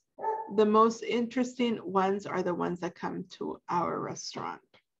customers, the most interesting ones are the ones that come to our restaurant,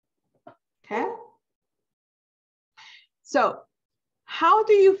 okay? So how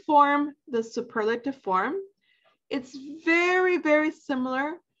do you form the superlative form? It's very, very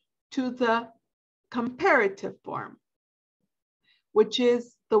similar to the comparative form, which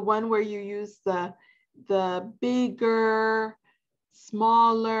is the one where you use the bigger,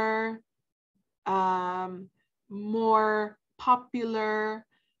 smaller, more popular,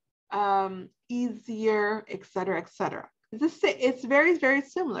 easier, etc., etc. It's very, very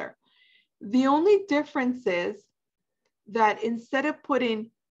similar. The only difference is that instead of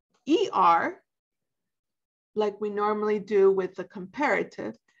putting ER, like we normally do with the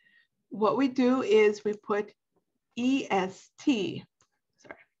comparative, what we do is we put EST,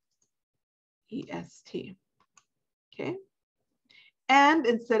 EST, okay? And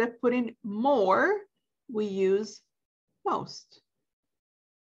instead of putting more, we use most.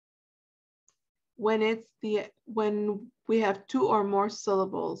 When we have 2 or more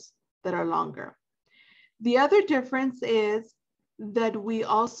syllables that are longer. The other difference is that we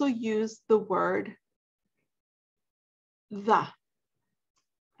also use the word the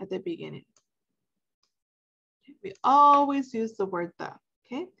at the beginning. We always use the word the,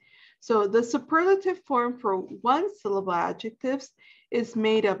 okay? So the superlative form for 1 syllable adjectives is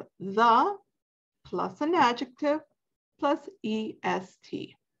made of the plus an adjective plus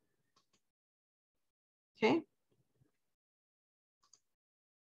EST. Okay.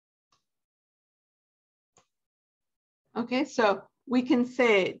 Okay, so we can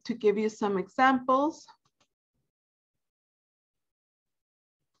say, to give you some examples,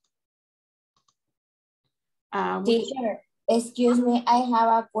 teacher, excuse me, I have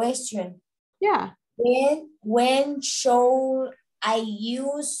a question. Yeah. When should I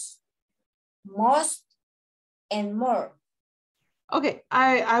use most and more? Okay,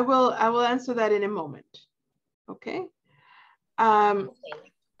 I will answer that in a moment. Okay. All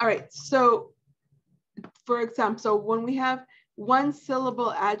right, so for example, so when we have 1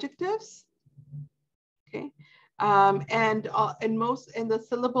 syllable adjectives, okay, and the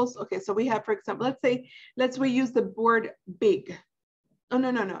syllables, okay, so we have, for example, let's we use the word big. Oh,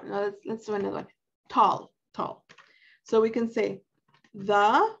 no, let's do another one. Tall. So we can say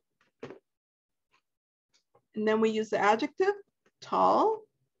the, and then we use the adjective, tall,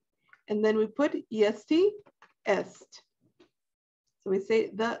 and then we put est, est. So we say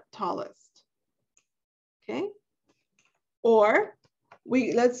the tallest, okay? Or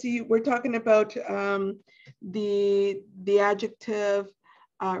let's see, we're talking about the adjective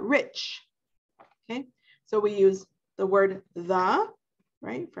rich, okay? So we use the word the,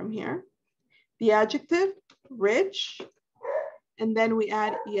 right, from here. The adjective, rich, and then we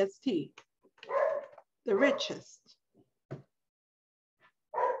add est, the richest.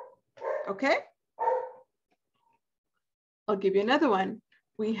 Okay? I'll give you another one.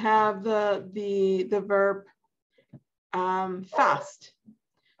 We have the verb fast.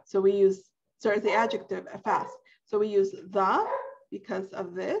 So we use, sorry, the adjective fast. So we use the because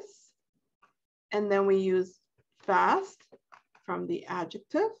of this, and then we use fast from the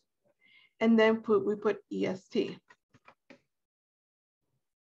adjective, and then we put EST.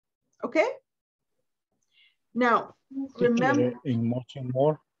 Okay? Now, remember. In much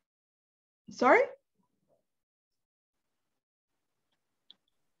more. Sorry?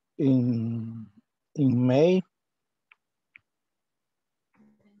 In May.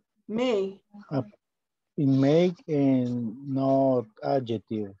 May. In May and not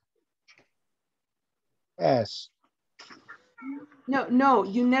adjective. S. No,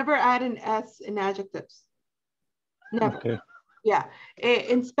 you never add an S in adjectives. Never. Okay. Yeah.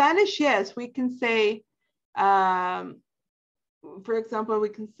 In Spanish, yes, we can say, for example, we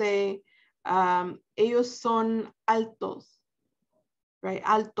can say, ellos son altos, right?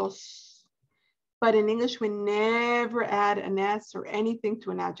 Altos. But in English, we never add an S or anything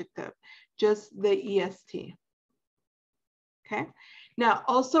to an adjective, just the EST. Okay. Now,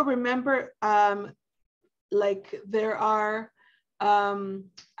 also remember, like there are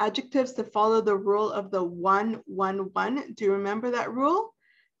adjectives that follow the rule of the 1-1-1. Do you remember that rule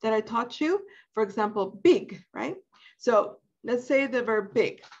that I taught you? For example, big, right? So let's say the verb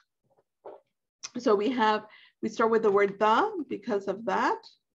big. So we start with the word the because of that.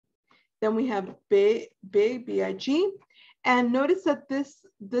 Then we have big, B-I-G. And notice that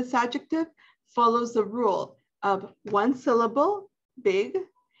this adjective follows the rule of one syllable, big,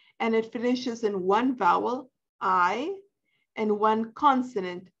 and it finishes in one vowel, I, and one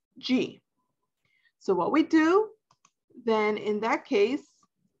consonant, G. So what we do, then in that case,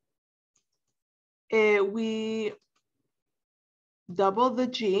 we double the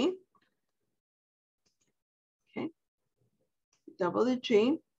G, okay? Double the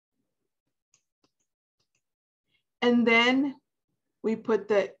G. And then we put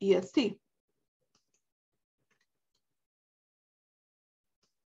the EST.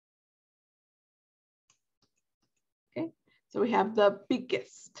 Okay, so we have the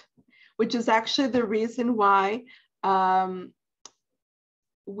biggest, which is actually the reason why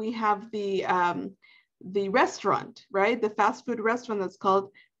we have the restaurant, right? The fast food restaurant that's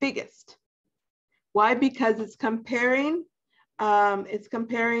called biggest. Why? Because it's comparing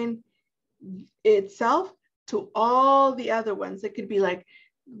itself to all the other ones. It could be like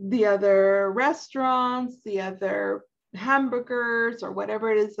the other restaurants, the other hamburgers, or whatever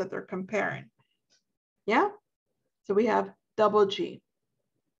it is that they're comparing. Yeah? So we have double G.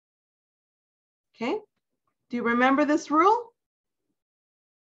 Okay? Do you remember this rule?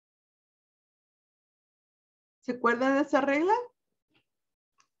 ¿Se acuerdan de esa regla?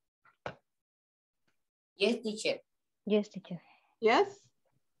 Yes, teacher. Yes, teacher. Yes?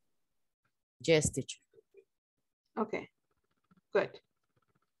 Yes, teacher. Okay, good.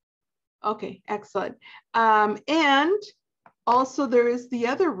 Okay, excellent. And also there is the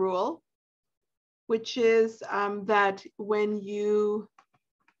other rule, which is that when you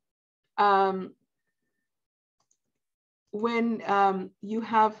have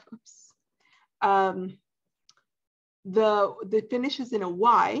the finishes in a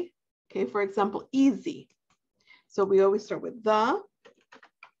Y, okay, for example, easy. So we always start with the,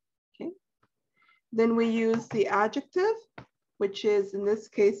 okay. Then we use the adjective, which is in this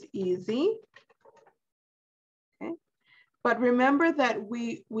case, easy. Okay. But remember that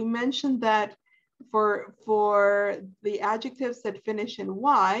we mentioned that for the adjectives that finish in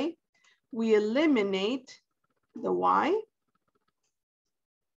Y, we eliminate the Y.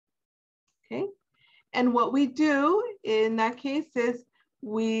 Okay. And what we do in that case is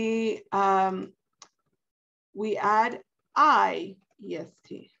we add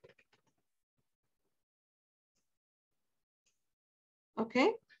IEST.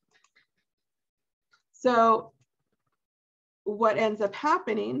 Okay. So what ends up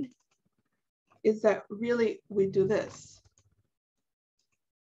happening is that really we do this.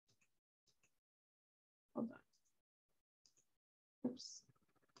 Hold on. Oops.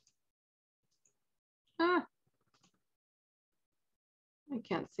 Ah. I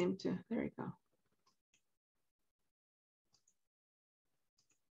can't seem to, there we go.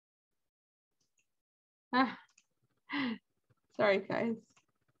 Ah. Sorry, guys.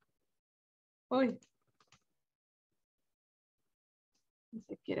 Uy.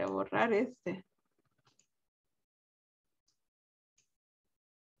 Se quiere borrar este.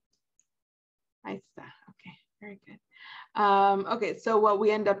 Ahí está. Okay, very good. Okay, so what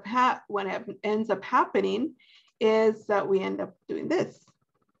we end up ends up happening is that we end up doing this.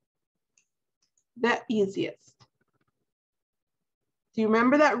 The easiest. Do you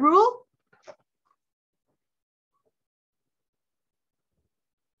remember that rule?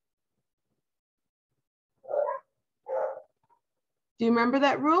 Do you remember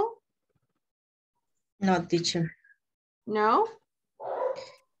that rule? No, teacher. No?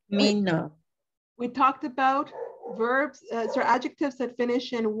 Me no. We talked about verbs, so adjectives that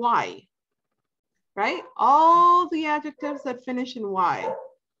finish in Y, right? All the adjectives that finish in Y.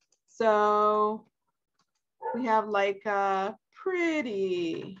 So we have like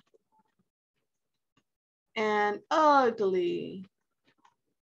pretty and ugly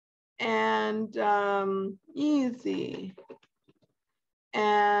and easy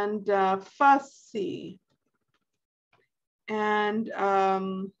and fussy and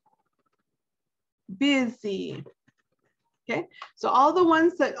busy. Okay, so all the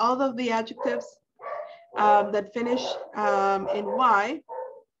ones that, all of the adjectives that finish in Y,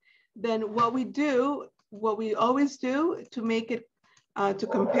 then what we do, what we always do to make it, to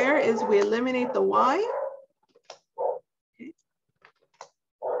compare, is we eliminate the Y. Okay.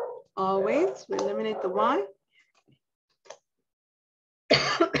 Always, we eliminate the Y.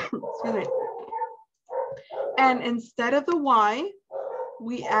 Excuse me. And instead of the Y,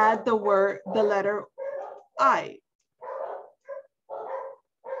 we add the word, the letter I.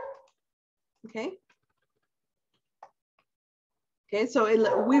 Okay. Okay, so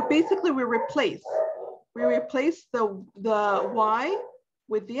we replace the Y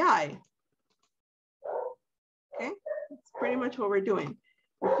with the I. Okay, that's pretty much what we're doing.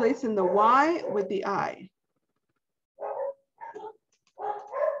 Replacing the Y with the I.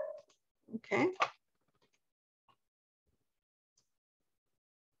 Okay.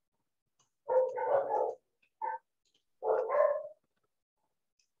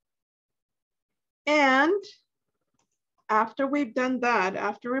 And after we've done that,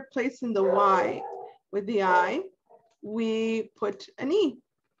 after replacing the Y with the I, we put an E,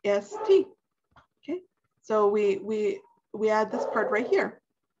 S-T. Okay, so we add this part right here.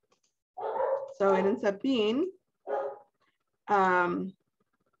 So it ends up being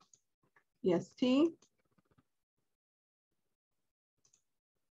EST.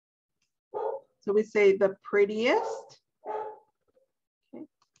 So we say the prettiest, okay,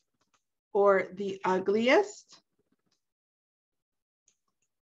 or the ugliest,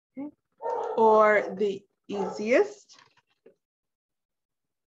 okay, or the easiest,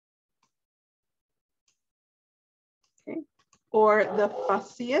 okay, or the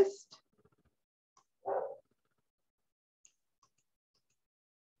fussiest,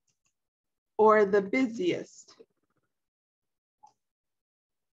 or the busiest.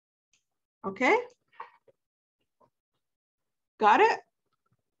 Okay? Got it?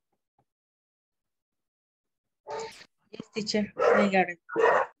 Yes, teacher, I got it.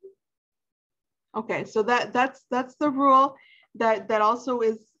 Okay, so that's the rule that also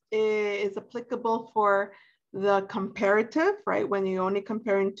is applicable for the comparative, right? When you're only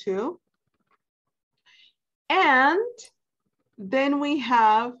comparing two. And then we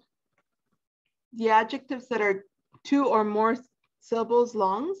have the adjectives that are two or more syllables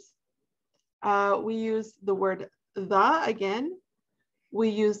long. We use the word the again. We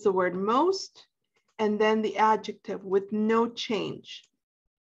use the word most, and then the adjective with no change.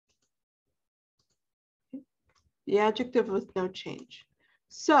 The adjective with no change.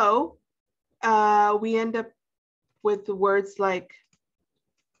 So we end up with the words like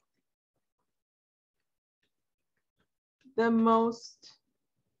the most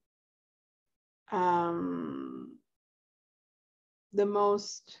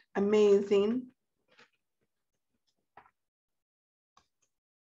amazing,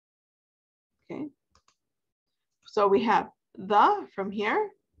 okay. So we have the from here,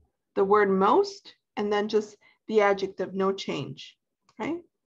 the word most, and then just the adjective, no change, right?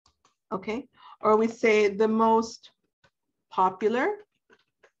 Okay, or we say the most popular,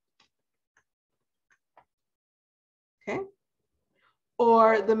 okay,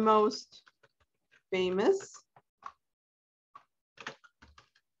 or the most famous,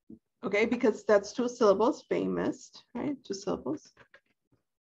 okay, because that's two syllables, famous, right? Two syllables.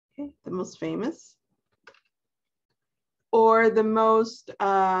 Okay, the most famous. Or the most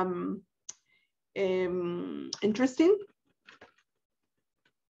interesting.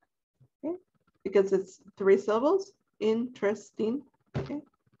 Okay, because it's three syllables, interesting. Okay,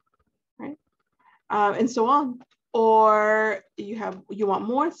 right, and so on. Or you want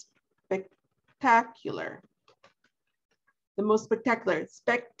more spectacular. The most spectacular,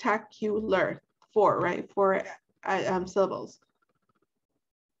 spectacular, four, right? Four syllables.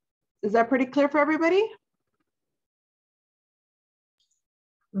 Is that pretty clear for everybody?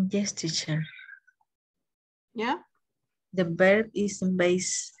 Yes, teacher. Yeah. The verb is in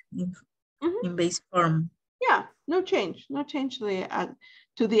base in base form. Yeah, no change to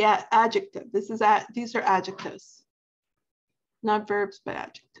the adjective. These are adjectives, not verbs, but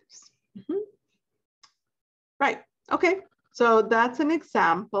adjectives. Right. Okay. So that's an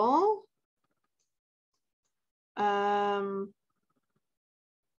example.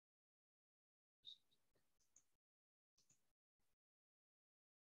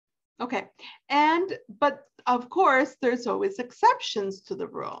 Okay, but of course, there's always exceptions to the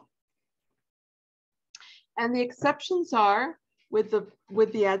rule. And the exceptions are with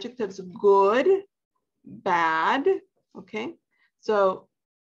the adjectives good, bad, okay? So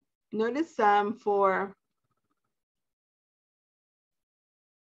notice for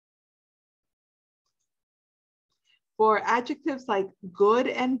adjectives like good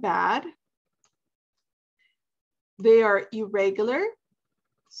and bad, they are irregular.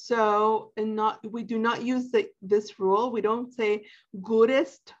 So we do not use this rule. We don't say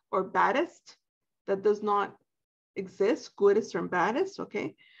goodest or baddest. That does not exist, goodest or baddest,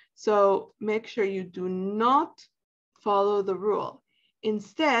 okay? So make sure you do not follow the rule.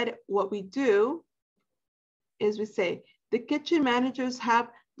 Instead, what we do is we say, the kitchen managers have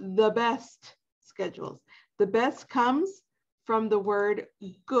the best schedules. The best comes from the word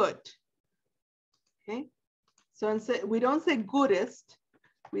good, okay? So instead, we don't say goodest,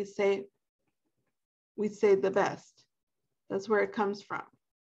 we say the best. That's where it comes from,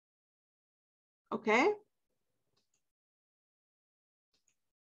 okay?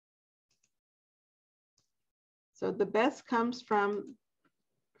 So the best comes from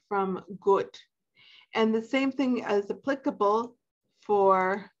good. And the same thing is applicable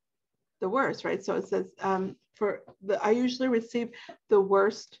for the worst, right? So it says I usually receive the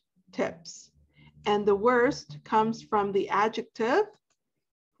worst tips. And the worst comes from the adjective,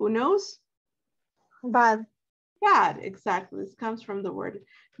 who knows? Bad. Bad, exactly. This comes from the word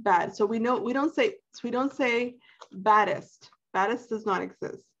bad. So we don't say baddest. Baddest does not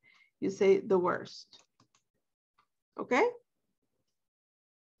exist. You say the worst. Okay?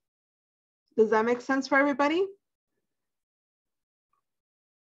 Does that make sense for everybody?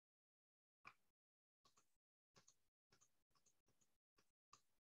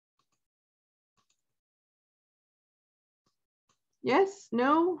 Yes,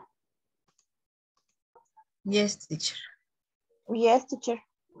 no? Yes, teacher. Yes, teacher.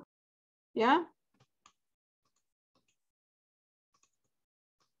 Yeah?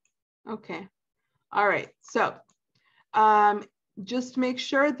 Okay. All right. So just make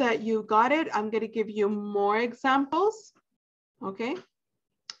sure that you got it. I'm going to give you more examples. Okay.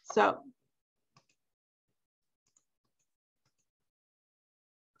 So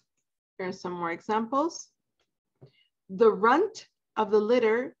here's some more examples. The runt of the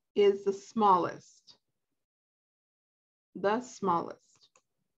litter is the smallest. The smallest.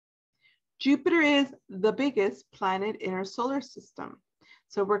 Jupiter is the biggest planet in our solar system.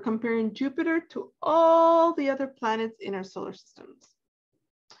 So we're comparing Jupiter to all the other planets in our solar systems.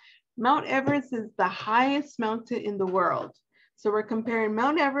 Mount Everest is the highest mountain in the world. So we're comparing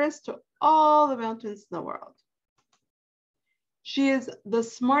Mount Everest to all the mountains in the world. She is the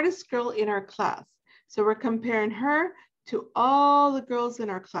smartest girl in our class. So we're comparing her to all the girls in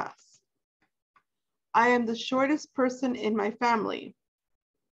our class. I am the shortest person in my family.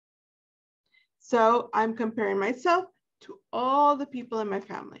 So I'm comparing myself to all the people in my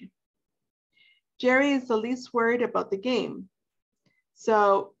family. Jerry is the least worried about the game.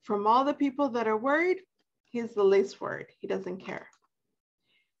 So from all the people that are worried, he's the least worried. He doesn't care.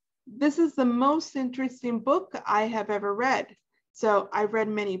 This is the most interesting book I have ever read. So I've read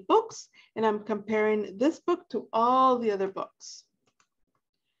many books and I'm comparing this book to all the other books.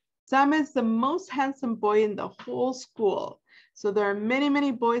 Sam is the most handsome boy in the whole school. So there are many,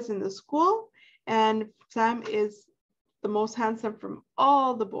 many boys in the school and Sam is the most handsome from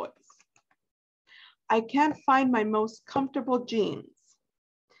all the boys. I can't find my most comfortable jeans.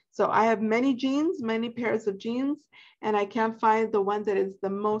 So I have many jeans, many pairs of jeans, and I can't find the one that is the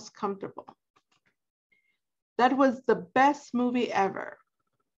most comfortable. That was the best movie ever.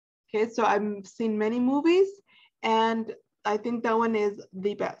 Okay, so I've seen many movies and I think that one is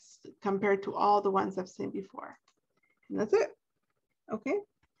the best compared to all the ones I've seen before. And that's it. Okay.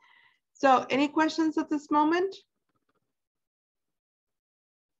 So any questions at this moment?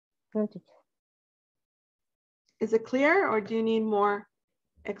 Is it clear or do you need more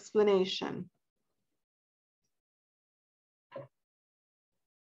explanation?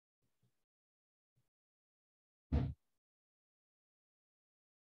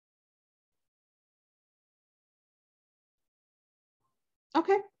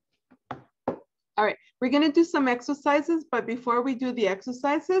 Okay. All right, we're going to do some exercises, but before we do the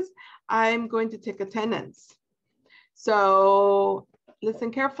exercises, I'm going to take attendance. So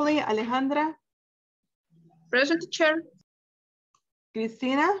listen carefully. Alejandra. Present, teacher.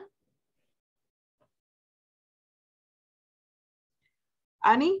 Cristina.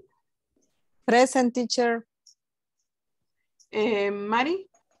 Annie, Present, teacher. Mari.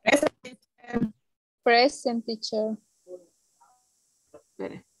 Present, teacher.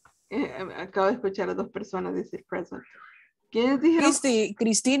 Espere. Acabo de escuchar a dos personas decir present. ¿Quiénes dijeron?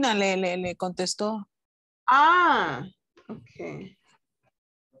 Cristina le contestó. Ah, ok.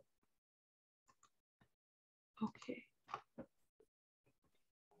 Ok.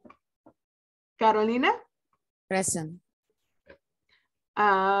 Carolina. Present.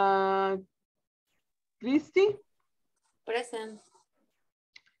 Cristi. Present.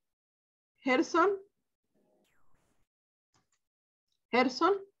 Gerson.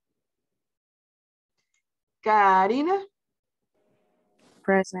 Gerson. Karina.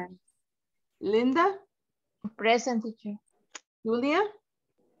 Present. Linda. Present, teacher. Julia.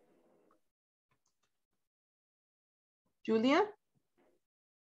 Julia.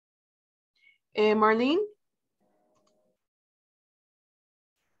 Marlene.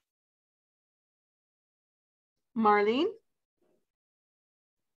 Marlene.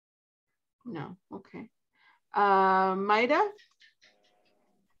 No, okay. Mayra.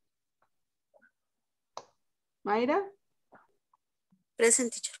 Mayra.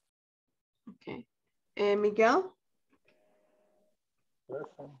 Present, teacher. Okay. Miguel.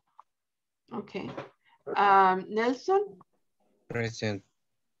 Present. Okay. Nelson. Present.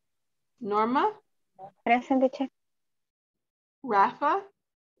 Norma. Present, teacher. Rafa.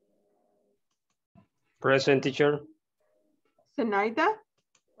 Present, teacher. Zenaida.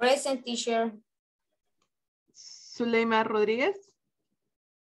 Present, teacher. Zuleima Rodriguez.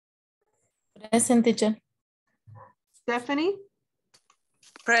 Present, teacher. Stephanie.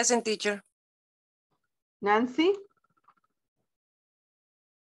 Present, teacher. Nancy.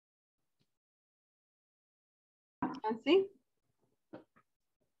 Nancy.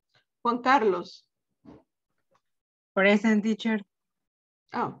 Juan Carlos. Present, teacher.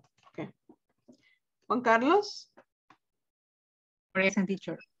 Oh, okay. Juan Carlos. Present,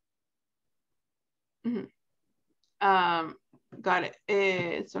 teacher. Mhm. Got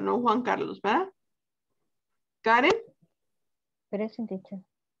it. So no Juan Carlos, ¿verdad? Karen. Present, teacher.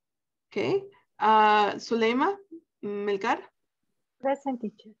 Okay. Zuleima Melgar. Present,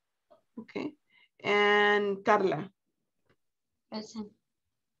 teacher. Okay. And Carla. Present.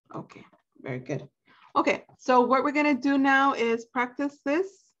 Okay, very good. Okay, so what we're gonna do now is practice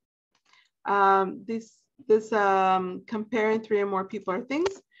this. Comparing three or more people or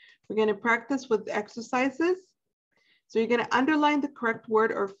things. We're gonna practice with exercises. So you're gonna underline the correct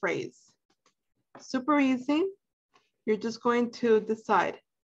word or phrase. Super easy. You're just going to decide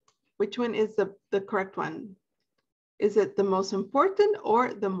which one is the correct one. Is it the most important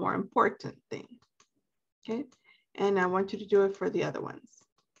or the more important thing? Okay, and I want you to do it for the other ones.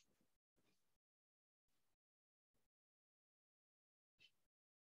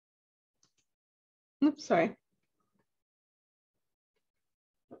 Oops, sorry.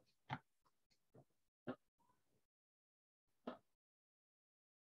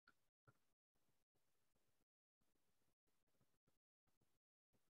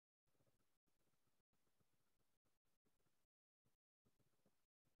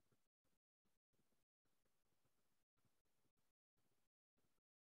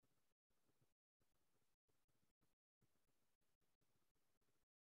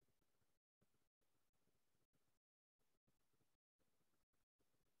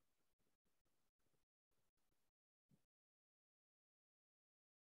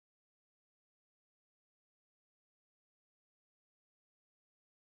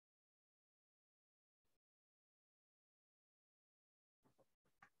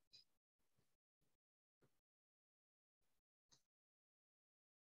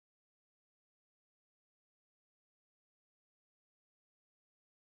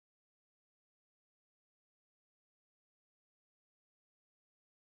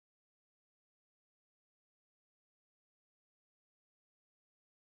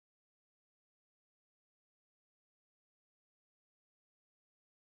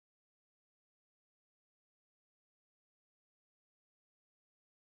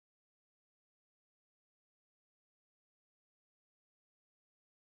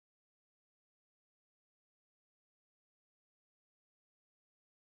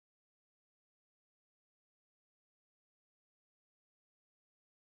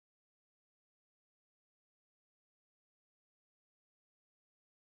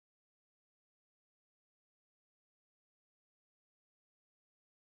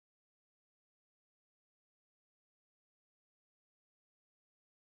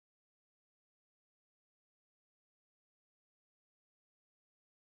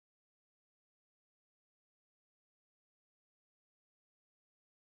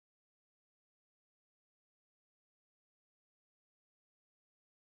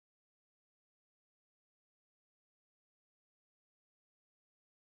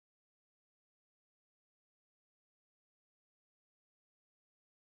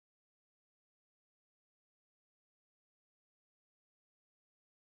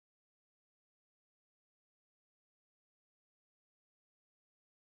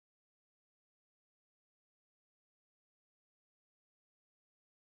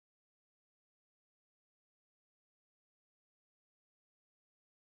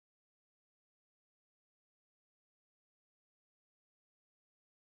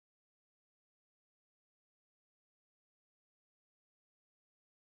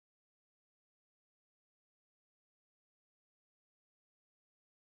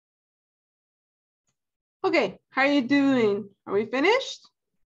 Okay, how are you doing? Are we finished?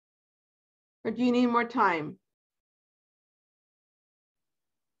 Or do you need more time?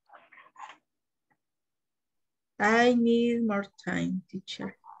 I need more time,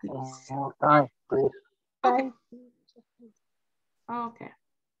 teacher, please. More time, please. Okay. Okay.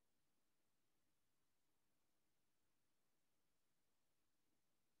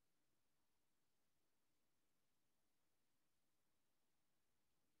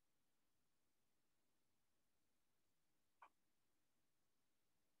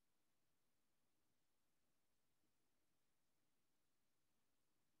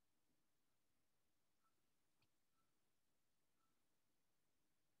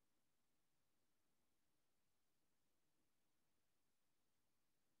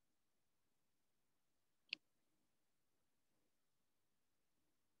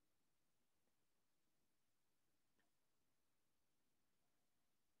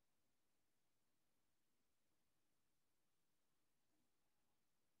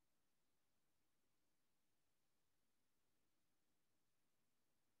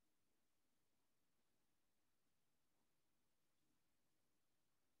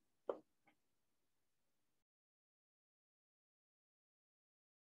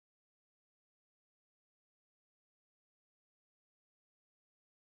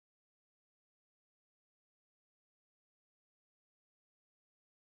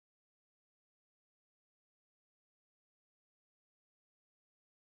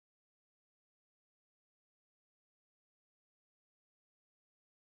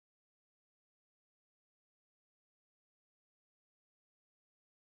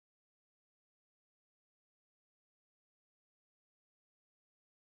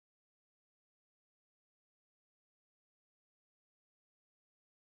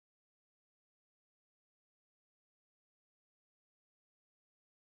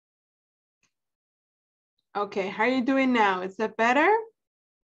 Okay, how are you doing now? Is that better?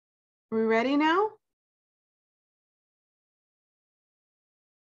 Are we ready now?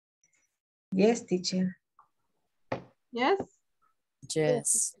 Yes, teacher. Yes?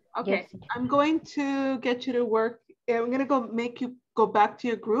 Yes. Okay, Yes. I'm going to get you to work. I'm going to go make you go back to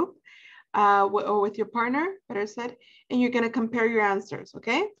your group or with your partner, better said, and you're going to compare your answers,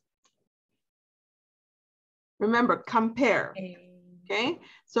 okay? Remember, compare, okay?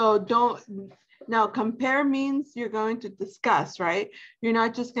 So don't, now compare means you're going to discuss, right? You're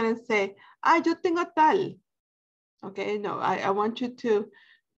not just going to say, yo tengo tal. Okay, no, I want you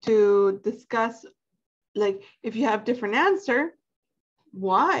to discuss, like, if you have different answer,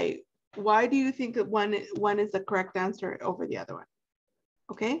 why? Why do you think that one is the correct answer over the other one?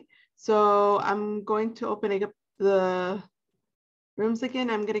 Okay, so I'm going to open up the rooms again.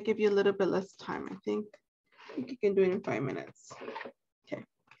 I'm going to give you a little bit less time. I think you can do it in 5 minutes. Okay,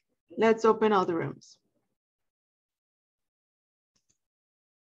 let's open all the rooms.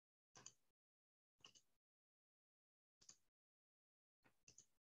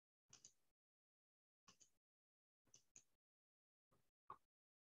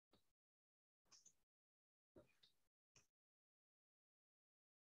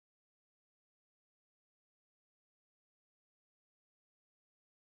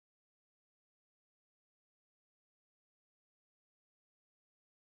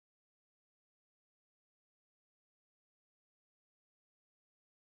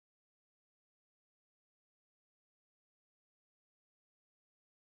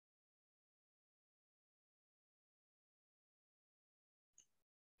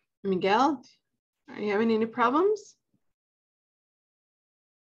 Miguel, are you having any problems?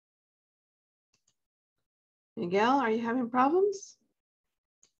 Miguel, are you having problems?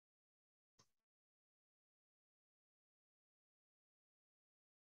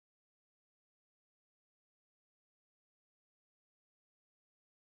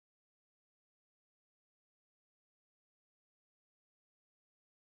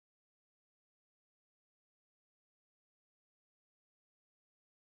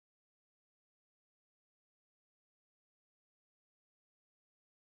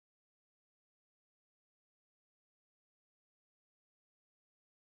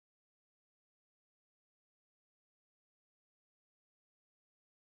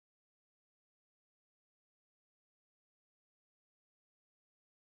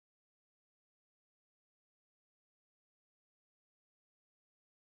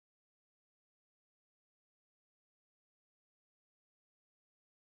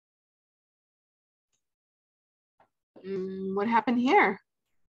 What happened here?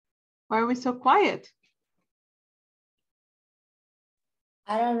 Why are we so quiet?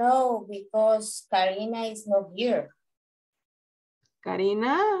 I don't know, because Karina is not here.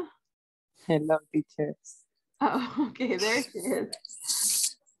 Karina? Hello, teachers. Oh, okay, there she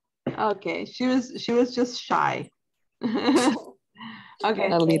is. Okay, she was just shy.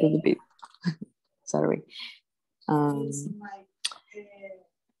 Okay. A little bit. Sorry.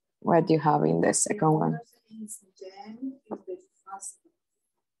 What do you have in the second one?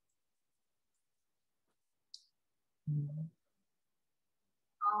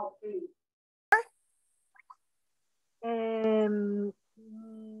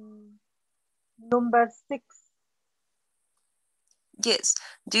 Number 6. Yes.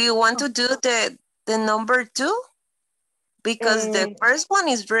 Do you want to do the number 2? Because the first one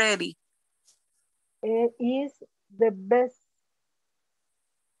is ready. Is the best.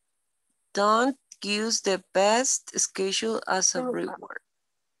 Don't use the best schedule as a reward.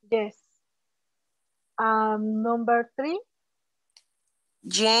 Yes. Number 3.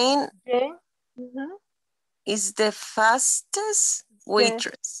 Jane Mm-hmm. is the fastest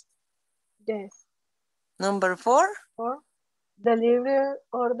waitress. Yes. Number 4. Delivery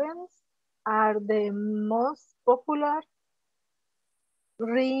orders are the most popular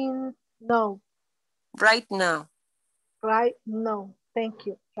now. Right now. Right now. Thank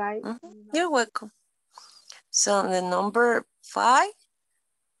you. Right. You're welcome. So the number 5.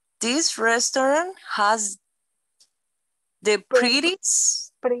 This restaurant has the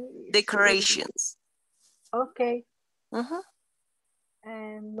prettiest decorations. Okay. Mm-hmm.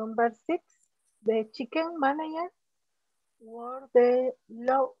 And number 6, the chicken manager were the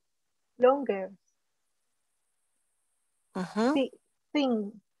longest. Mm-hmm.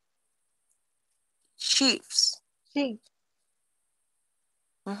 Thing. Chiefs. Sheep.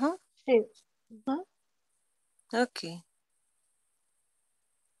 Mm-hmm. Sheep. Mm-hmm. Okay.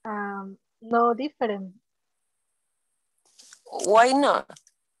 No different. Why not?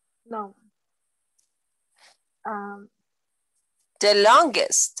 No. The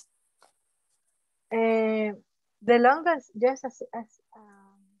longest. The longest, yes,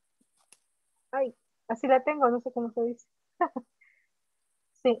 así la tengo, no sé cómo se dice.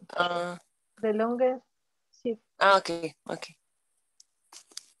 Sí. The longest ship. Okay.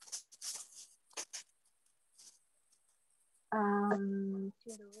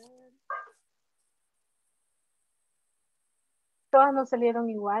 Quiero ver. Todas nos salieron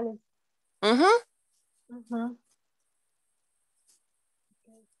iguales. Mm-hmm.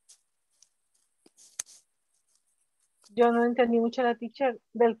 Yo no entendí mucho la teacher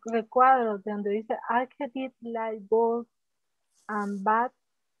del recuadro de donde dice adjective like both and bad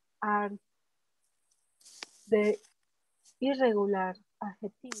are the irregular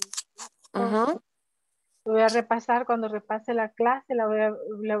adjectives. Lo voy a repasar cuando repase la clase, la voy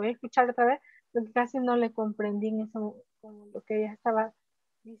a escuchar otra vez, porque casi no le comprendí en eso, como lo que ella estaba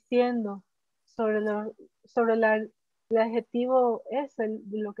diciendo sobre el adjetivo ese,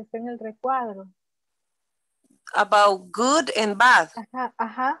 lo que está en el recuadro. About good and bad.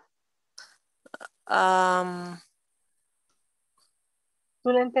 Ajá.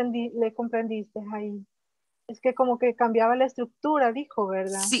 Tú le comprendiste ahí. Es que como que cambiaba la estructura, dijo,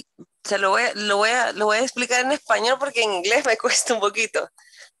 ¿verdad? Sí, lo voy a explicar en español porque en inglés me cuesta un poquito.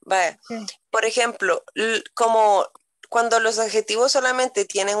 Vale. Okay. Por ejemplo, como cuando los adjetivos solamente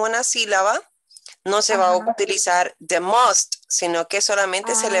tienen una sílaba, no se va a utilizar the most, sino que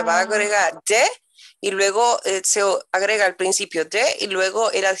solamente se le va a agregar the y luego se agrega al principio de y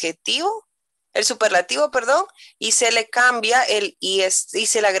luego el adjetivo, el superlativo, perdón, y se le cambia el est y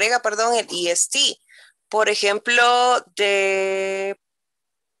se le agrega, perdón, el est. Por ejemplo,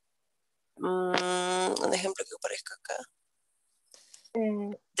 un ejemplo que aparezca acá.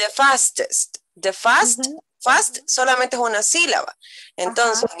 The fastest. The fast, fast solamente es una sílaba.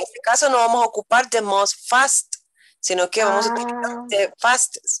 Entonces, en este caso no vamos a ocupar the most fast, sino que vamos a utilizar the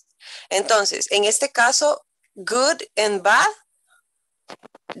fastest. Entonces, en este caso, good and bad,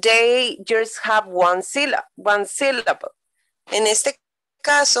 they just have one syllable. En este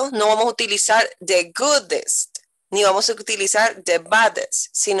caso, no vamos a utilizar the goodest, ni vamos a utilizar the baddest,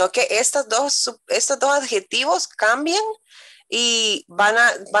 sino que estos dos adjetivos cambian y van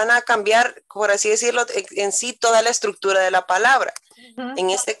a cambiar, por así decirlo, en sí toda la estructura de la palabra. En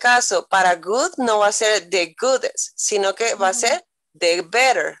este caso, para good no va a ser the goodest, sino que va a ser the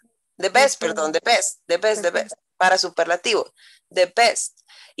better, the best, perdón, the best, para superlativo, the best.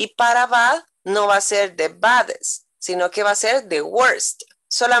 Y para bad no va a ser the baddest, sino que va a ser the worst.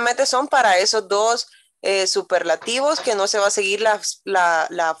 Solamente son para esos dos superlativos que no se va a seguir la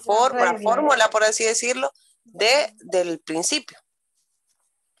fórmula, por así decirlo, del principio.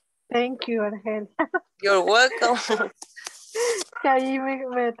 Thank you, Argel. You're welcome. Que ahí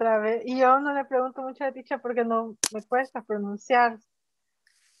me trabé. Y yo no le pregunto mucho a la teacher porque no me cuesta pronunciar.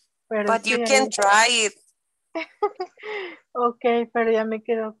 Pero But sí, you can try it. Ok, pero ya me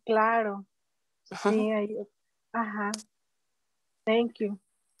quedó claro. Sí, ahí. Ajá. Thank you.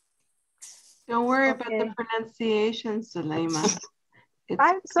 Don't worry about the Okay. pronunciation, Suleima. It's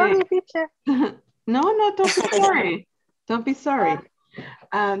I'm sorry, okay. teacher. No, don't be sorry. Don't be sorry.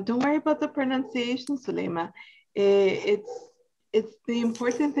 Don't worry about the pronunciation, Suleima. It's the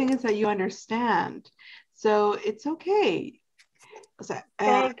important thing is that you understand. So it's okay. O sea,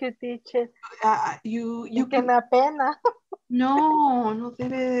 Thank you, teacher. you que me apena. No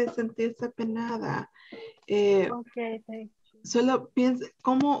debe de sentirse apenada. Okay, thank you. Solo piense,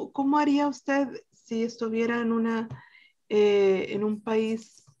 ¿cómo haría usted si estuviera en un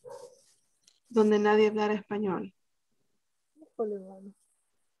país donde nadie hablara español? ¿Cómo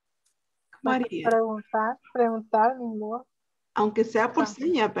haría? Preguntar, mi amor. Aunque sea por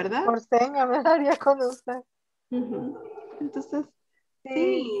seña, ¿verdad? Por seña me daría a conocer. Entonces,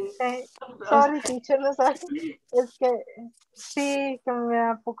 sí. Sorry, teacher, no sabe. Es que sí, que me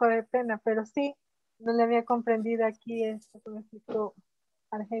da un poco de pena, pero sí, no le había comprendido aquí esto que me explicó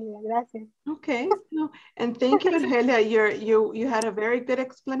Argelia. Gracias. Okay, no, and thank you, Argelia. You had a very good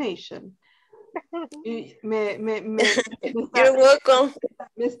explanation. You're welcome.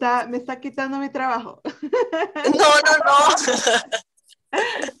 Me está quitando mi trabajo. No.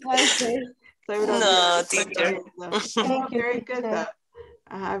 Okay. No, teacher. Very good, though.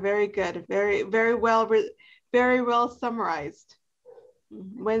 Very good. Very well summarized.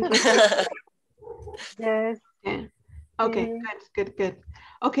 Yes. Yeah. Okay, good.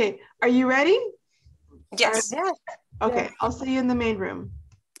 Okay, are you ready? Yes. Okay, I'll see you in the main room.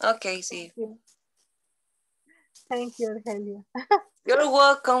 Okay, see you. Thank you, Argelia. You're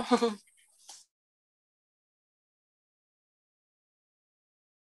welcome.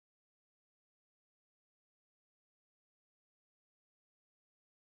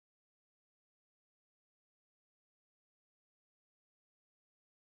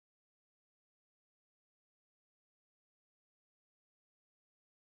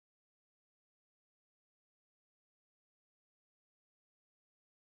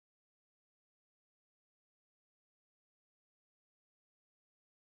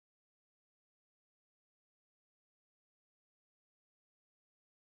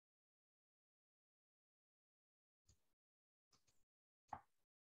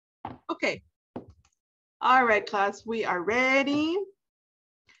 Okay. All right, class, we are ready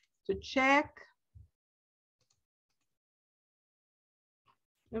to check.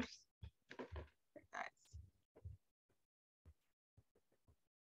 Oops.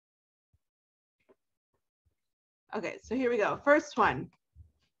 Okay, so here we go. First one.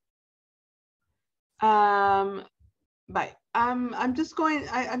 Bye. I'm just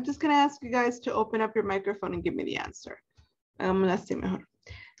gonna ask you guys to open up your microphone and give me the answer.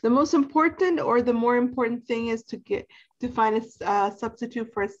 The most important or the more important thing is to find a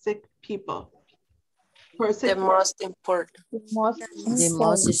substitute for sick people. The most important. The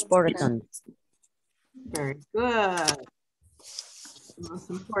most important. Very good. The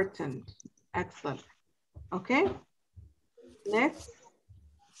most important. Excellent. Okay. Next.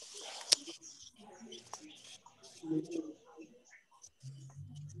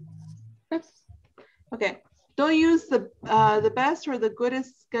 Okay. Don't use the best or the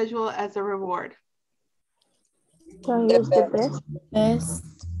goodest schedule as a reward. Don't use the best.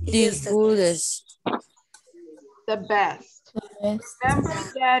 The goodest. The best. Remember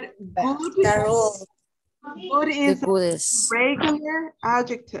that good is a regular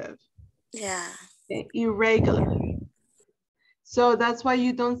adjective. Yeah. Okay, irregular. So that's why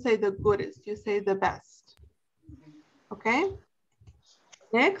you don't say the goodest, you say the best. Okay?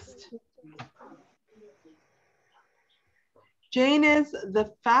 Next. Jane is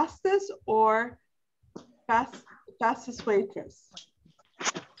the fastest or fastest waitress?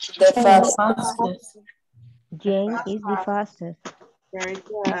 The fastest. Jane is the fastest. Very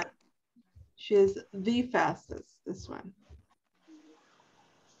good. She is the fastest, this one.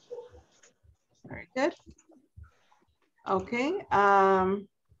 Very good. Okay.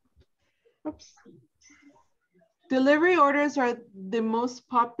 Oops. Delivery orders are the most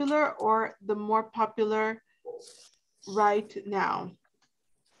popular or the more popular right now?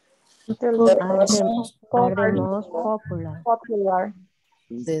 The most popular.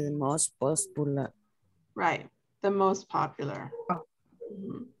 The most popular. Right, the most popular.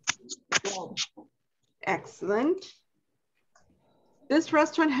 Excellent. This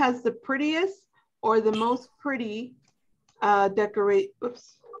restaurant has the prettiest or the most pretty The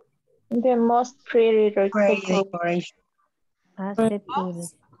most pretty decoration.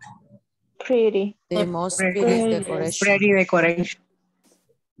 Pretty. The most pretty decoration. Pretty decoration.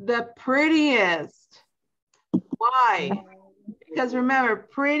 The prettiest. Why? Because remember,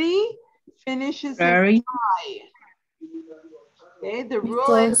 pretty finishes Very. in I. Okay, the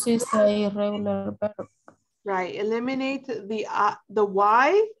rule is a irregular verb. right. Eliminate the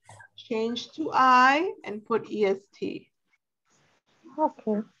Y, change to I, and put EST.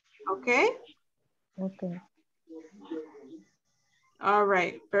 Okay. Okay. Okay. All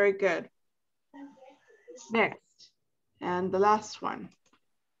right. Very good. Next, and the last one.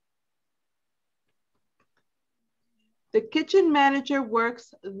 The kitchen manager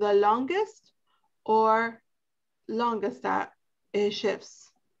works the longest or longest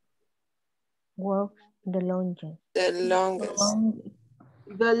shifts? Works the longest. The longest.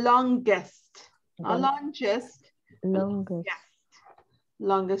 The longest. The Not longest. longest. Yes.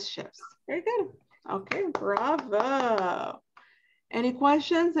 Longest shifts. Very good. Okay, bravo. Any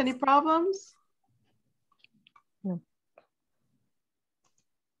questions? Any problems? No.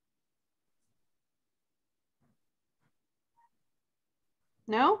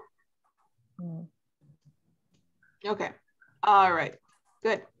 No? No. Okay. All right.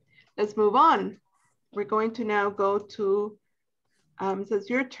 Good. Let's move on. We're going to now go to, it says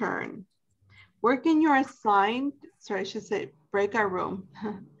your turn. Work in your assigned, sorry, I should say breakout room.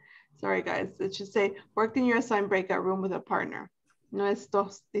 Sorry, guys. It should say work in your assigned breakout room with a partner. No es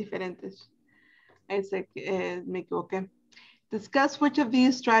dos diferentes. Me equivoqué. Discuss which of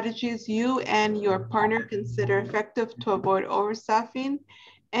these strategies you and your partner consider effective to avoid overstaffing,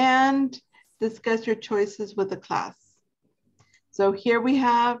 and discuss your choices with the class. So here we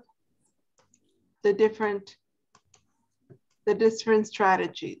have the different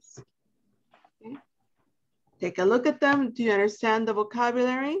strategies. Okay. Take a look at them. Do you understand the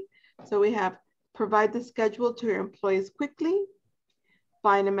vocabulary? So we have provide the schedule to your employees quickly,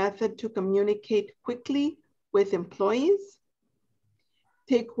 find a method to communicate quickly with employees,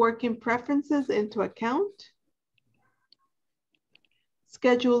 take working preferences into account,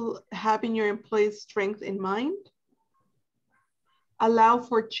 schedule having your employees' strengths in mind, allow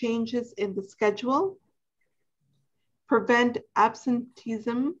for changes in the schedule, prevent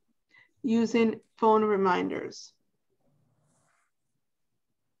absenteeism using phone reminders.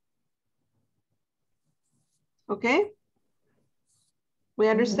 Okay? We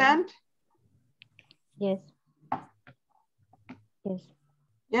understand? Yes. Yes.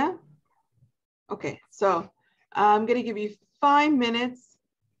 Yeah? Okay, so I'm gonna give you 5 minutes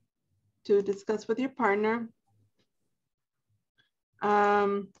to discuss with your partner.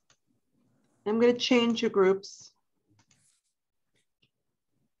 I'm gonna change your groups.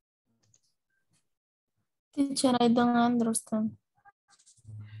 Teacher, I don't understand.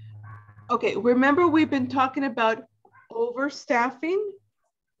 Okay, remember we've been talking about overstaffing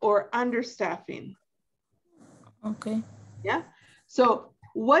or understaffing. Okay. Yeah, so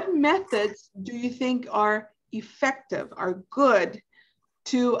what methods do you think are effective, are good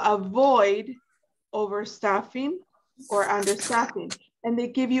to avoid overstaffing or understaffing? And they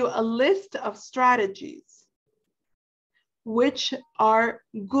give you a list of strategies which are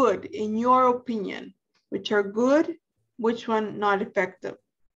good in your opinion, which are good, which one not effective.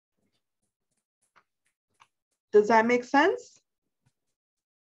 Does that make sense?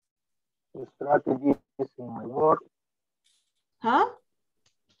 The strategies in my work. Huh?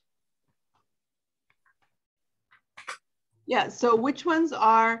 Yeah, so which ones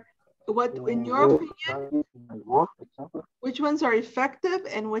are, what in your opinion, which ones are effective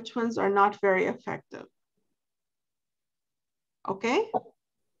and which ones are not very effective? Okay?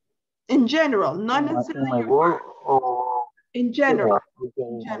 In general, not necessarily in my work or in general. Yeah,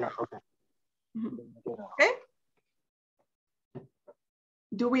 In general. okay. Okay?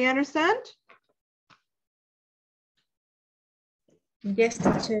 Do we understand? Yes,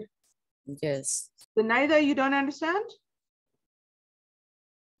 teacher. Yes. Zenaida, you don't understand?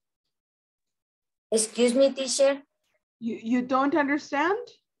 Excuse me, teacher. You don't understand?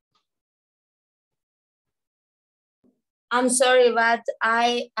 I'm sorry, but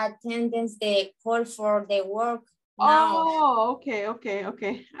I attended the call for the work now. Oh,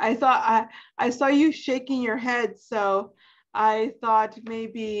 okay. I saw you shaking your head, so I thought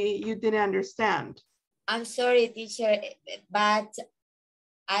maybe you didn't understand. I'm sorry, teacher, but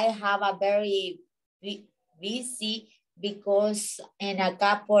I have a very busy because in a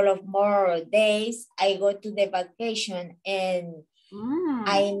couple of more days, I go to the vacation and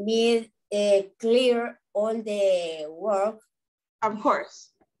I need clear all the work. Of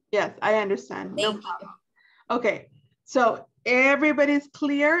course. Yes, I understand. No problem. Okay, so everybody's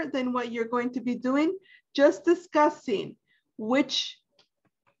clear then what you're going to be doing, just discussing which,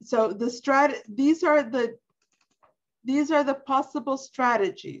 so the these are the These are the possible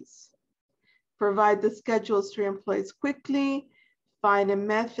strategies. Provide the schedules to your employees quickly, find a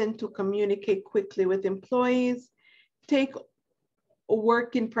method to communicate quickly with employees, take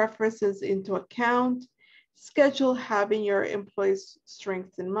working preferences into account, schedule having your employees'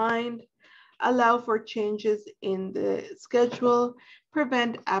 strengths in mind, allow for changes in the schedule,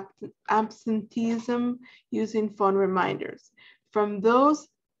 prevent absenteeism using phone reminders. From those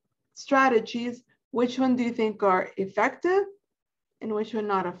strategies, which one do you think are effective and which one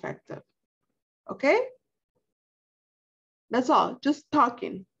not effective? Okay? That's all, just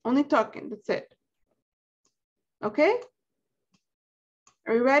talking, only talking, that's it. Okay?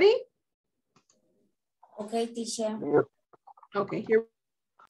 Are you ready? Okay, teacher. Okay, here.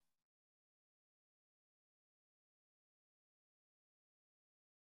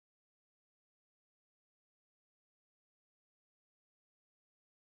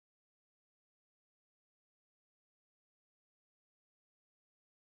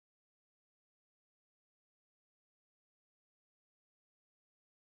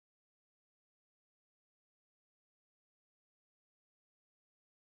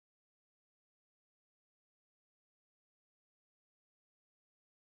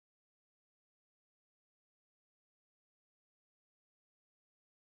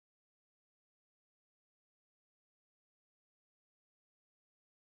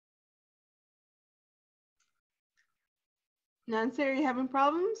 Nancy, are you having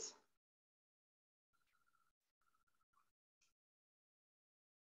problems?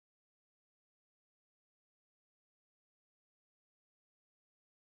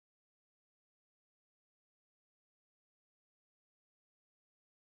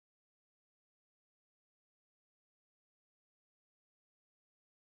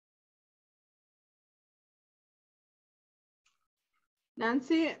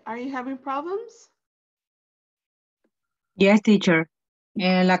 Nancy, are you having problems? Yes, teacher.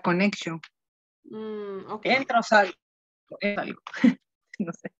 La connection. Okay. Entro o salgo. Salgo.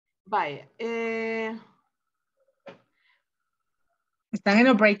 No sé. Vaya. Están en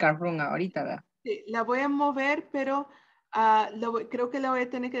el breakout room ahorita, ¿verdad? Sí, la voy a mover, pero creo que la voy a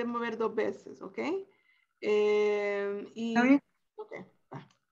tener que mover 2 veces, ¿ok? ¿Está bien? Ok. Va.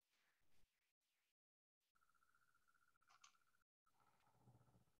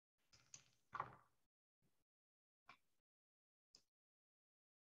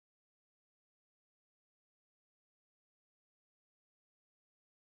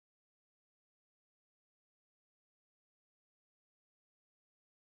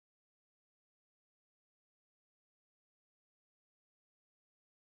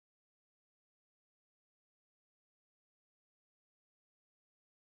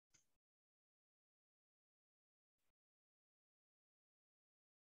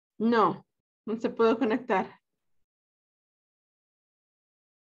 No, no se puede conectar.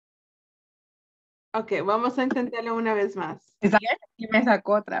 Ok, vamos a intentarlo una vez más. Y me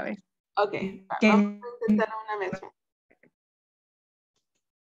sacó otra vez. Ok, vamos a intentarlo una vez más.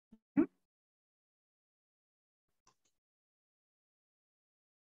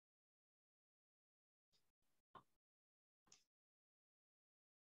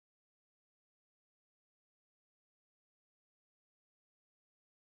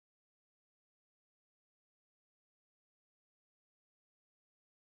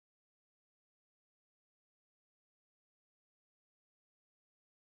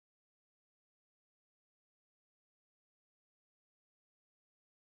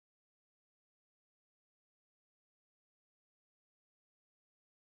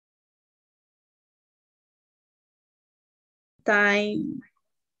 Time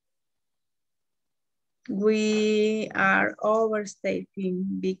we are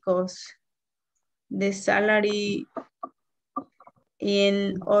overstating because the salary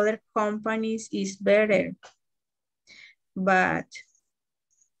in other companies is better, but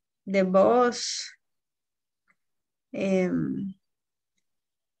the boss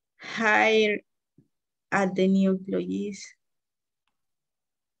hire at the new employees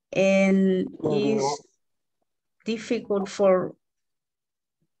and is difficult for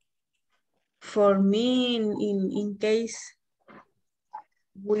me in case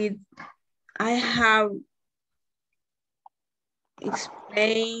I have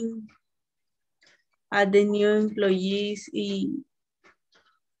explained at the new employees and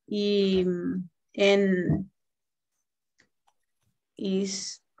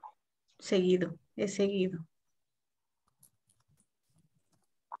es seguido.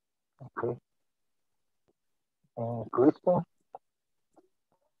 Okay. Crystal?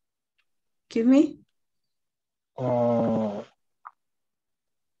 Excuse me?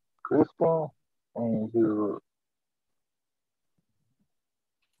 Crystal, and you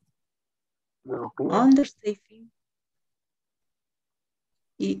Understaffing.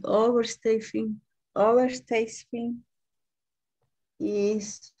 Y overstaffing. Overstaffing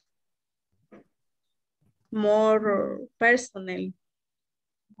is more personnel.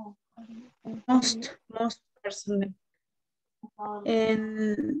 Most personnel.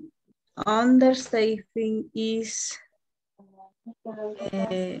 And understaffing is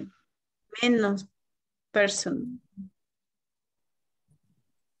menos person.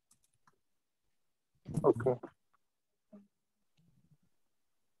 Okay.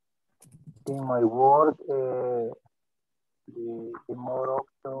 In my work, the more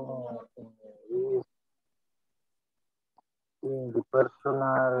option is in the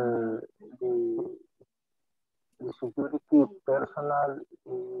personal, the security personal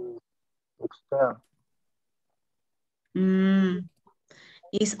is external.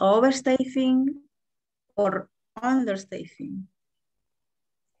 Is overstaffing or understaffing?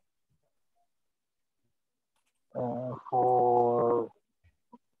 For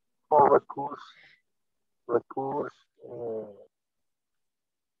recurse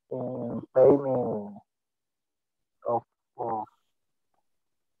in payment of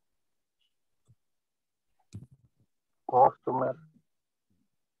customer.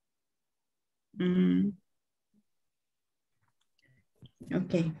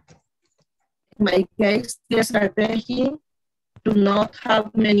 Okay. In my case, the strategy to not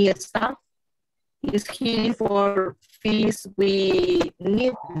have many staff is here for fees we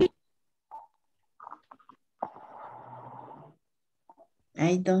need.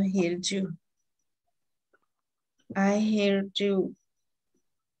 I don't hear you. I hear you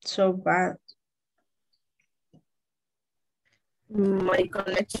so bad. My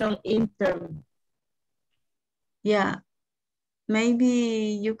connection internet. Yeah,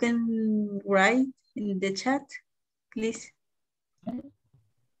 maybe you can write in the chat, please.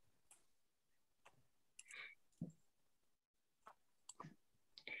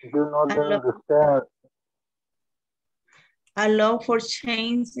 Do not understand. Allow for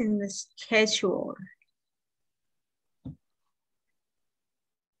change in the schedule.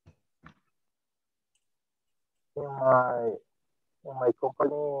 In my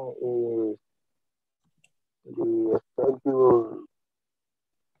company is the schedule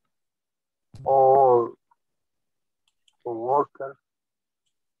all for workers.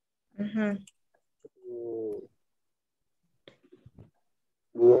 10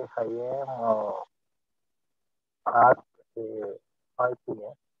 a.m. or at 5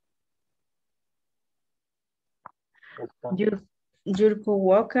 p.m. Your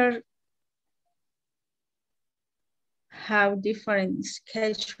co-worker have different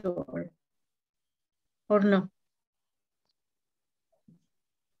schedule or no?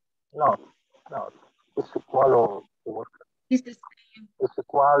 No. It's equal to worker. It's the same. It's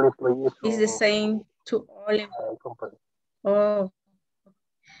equal employees. It's the same to all companies. Oh,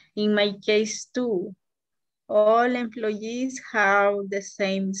 in my case too. All employees have the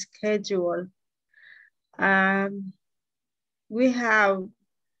same schedule. We have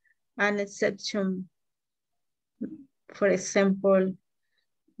an exception. For example,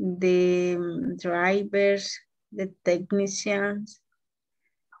 the drivers, the technicians,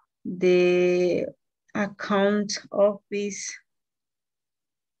 the account office,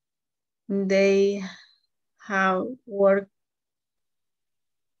 they have worked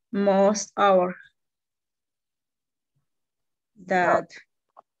most hours that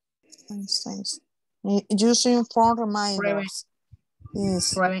using phone reminders.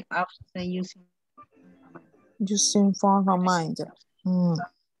 Yes. Using phone reminders.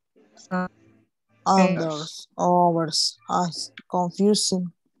 Others, overs,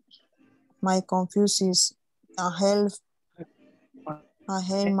 confusing. My confuses I help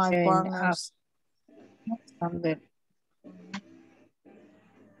my partners.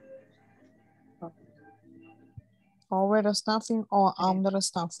 Overstaffing or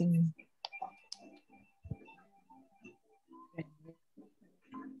understaffing.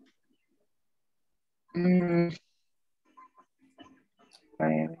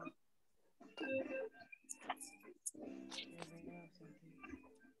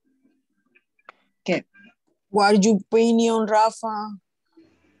 Okay. What's your opinion, Rafa?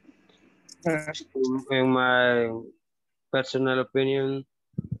 In my personal opinion,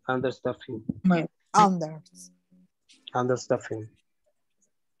 understaffing. Understaffing.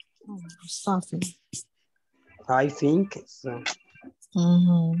 Staffing. I think so.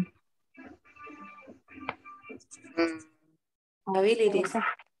 Abilities.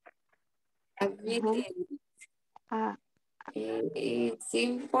 It's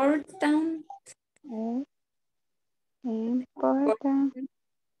important.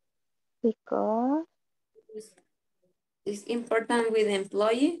 Because it's important with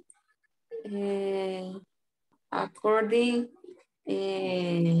employee according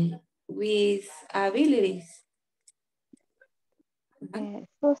with abilities.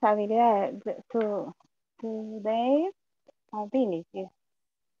 sus habilidades, to their abilities.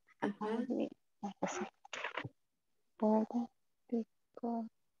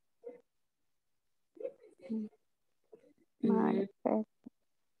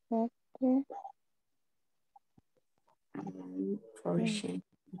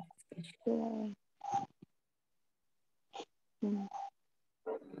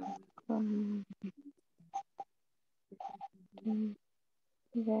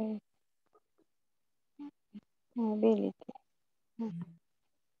 Ability.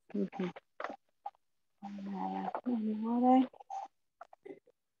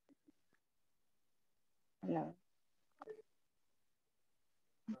 No.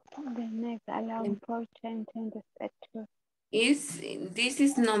 The next allow for change in the structure. This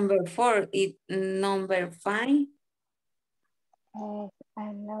is number 4. Number 5.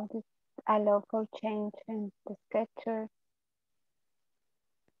 Allow for change in the structure.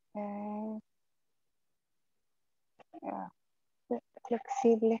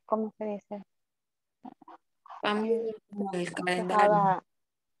 Flexible, ¿cómo se dice? El calendario.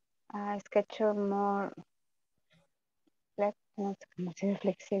 Schedule more, no sé cómo se dice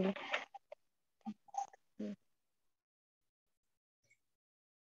flexible.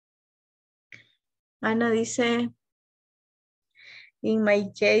 Ana dice, in my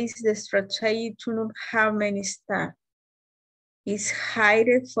case, the strategy to not have many staff is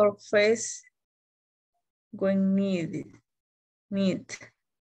hired for first when needed.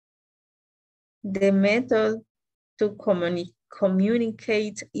 The method to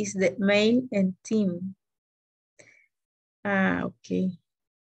communicate is the mail and team. Okay.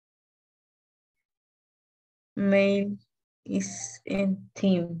 Mail is in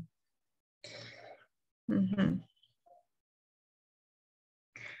team.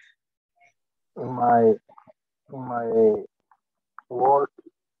 My work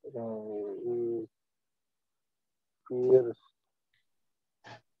is fierce,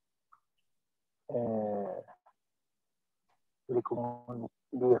 the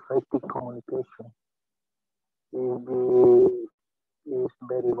effective communication is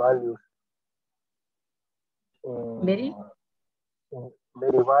very valuable. Very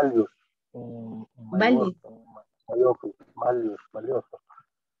values in my work, in my office, valioso.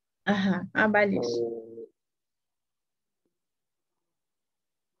 Values.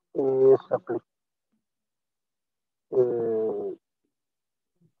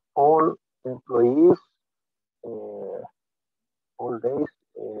 All employees, all days,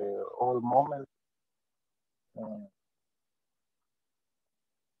 all moments,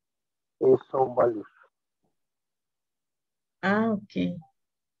 is so values. Okay.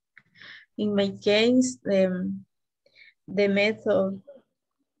 In my case, the method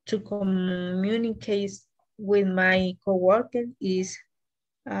to communicate with my coworker is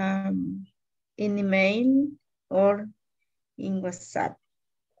in email or in WhatsApp.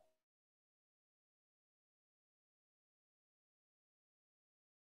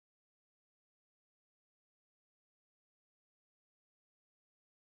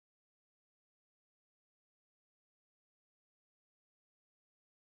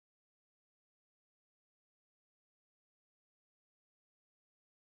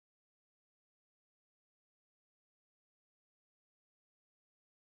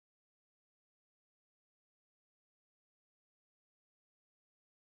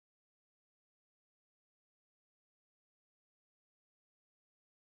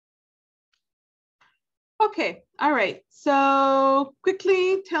 Okay, all right. So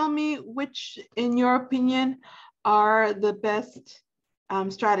quickly tell me which, in your opinion, are the best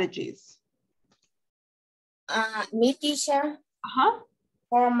strategies. Me, teacher,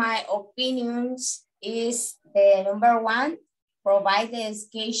 for my opinions, is the number 1, provide the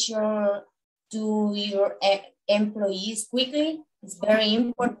schedule to your employees quickly. It's very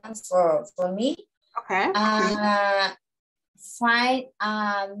important for me. Okay. Find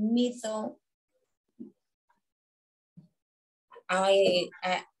a method. I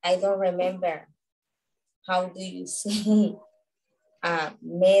don't remember. How do you say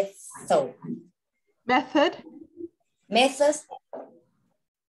method? Methods.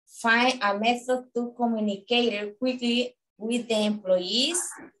 Find a method to communicate quickly with the employees.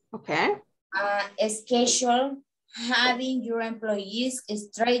 Okay. Schedule having your employees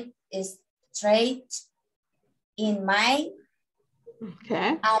straight in mind.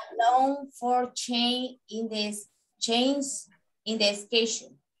 Okay. Allow for change in the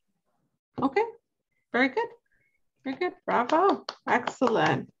schedule. Okay, very good. Very good. Bravo.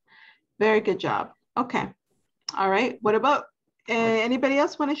 Excellent. Very good job. Okay. All right. What about anybody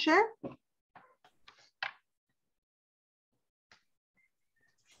else want to share?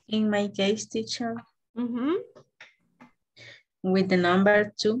 In my case, teacher, with the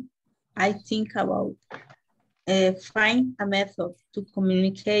number 2, I think about find a method to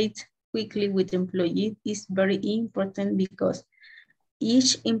communicate quickly with employees is very important because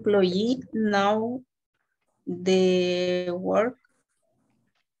each employee know the work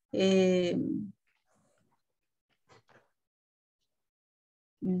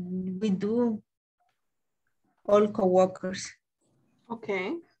we do all coworkers.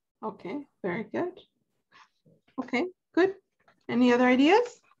 Okay. Okay. Very good. Okay. Good. Any other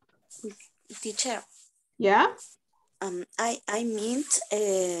ideas? Teacher. Yeah. I meant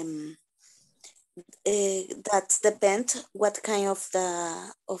that depends what kind of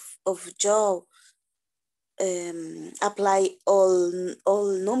job apply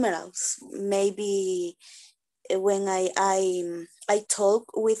all numerals. Maybe when I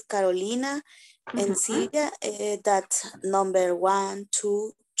talk with Carolina and Silvia, that number 1,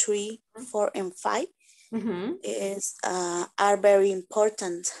 2, 3, 4, and 5 is are very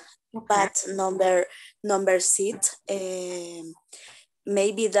important. Okay. But number 6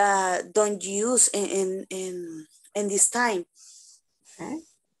 maybe that don't use in this time. Okay.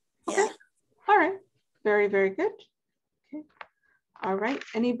 Okay. Yeah. All right. Very, very good. Okay. All right.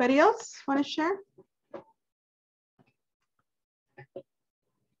 Anybody else want to share?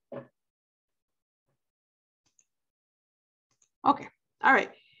 Okay. All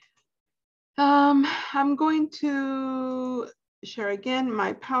right. I'm going to share again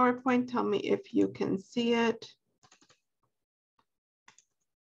my PowerPoint. Tell me if you can see it.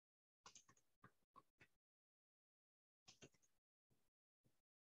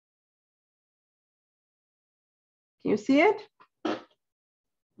 Can you see it?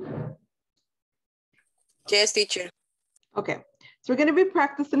 Yes, teacher. Okay, so we're going to be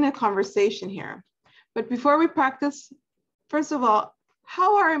practicing a conversation here. But before we practice, first of all,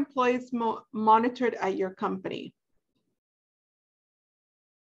 how are employees monitored at your company?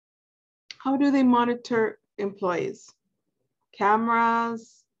 How do they monitor employees?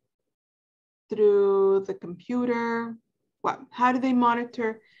 Cameras, through the computer? What? How do they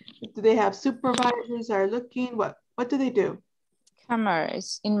monitor? Do they have supervisors that are looking? What do they do?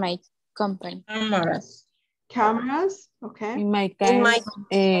 Cameras in my company. Cameras. Cameras, okay. In my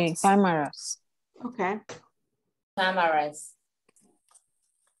case, cameras. Okay. Cameras.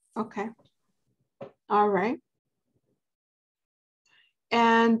 Okay. All right.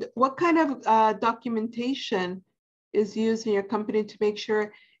 And what kind of documentation is used in your company to make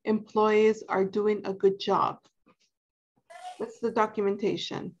sure employees are doing a good job? What's the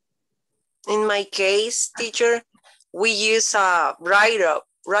documentation? In my case, teacher, we use a write-up.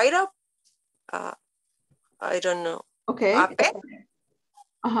 Write-up? I don't know. Okay. A pen?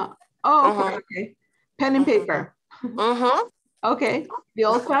 Uh-huh. Oh, okay, okay. Pen and paper. Okay, the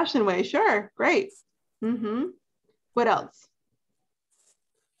old-fashioned way, sure, great. What else?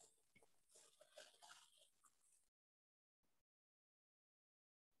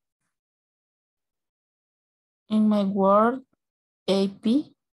 In my word, AP,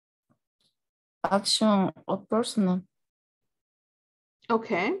 action or personal.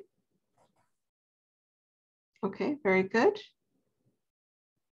 Okay. Okay, very good.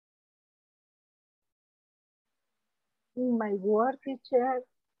 In my work, teacher,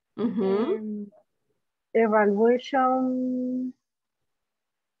 evaluation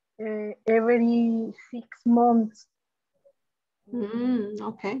every 6 months.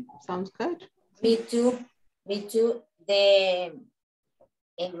 Okay, sounds good. Me too. Me too. The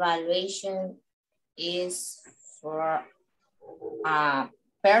evaluation is for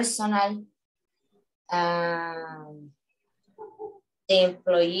personal the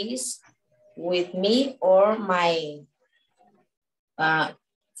employees with me or my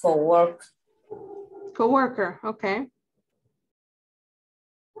Coworker, okay.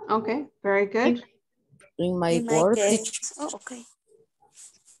 Okay, very good. In my work, case, okay.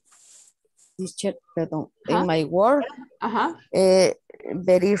 Teacher, perdón. In my work,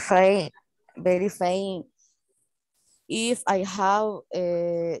 verifying if I have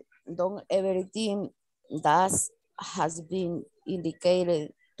done everything that has been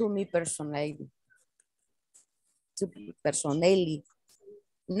indicated to me personally. Personalmente.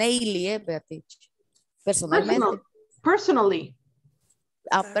 Personally.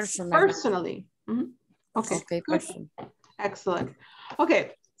 Personally. Okay, okay, good. Excellent.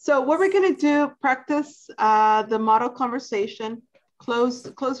 Okay, so what we're going to do, practice the model conversation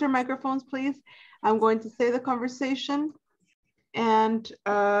close your microphones, please. I'm going to say the conversation and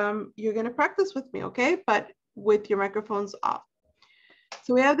you're going to practice with me, okay? But with your microphones off.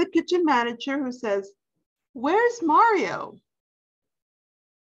 So we have the kitchen manager who says, "Where's Mario?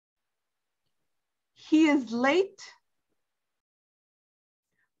 He is late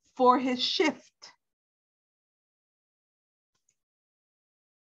for his shift."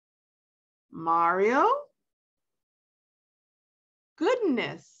 Mario?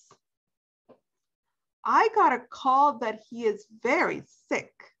 Goodness. I got a call that he is very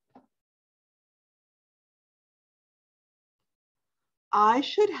sick. I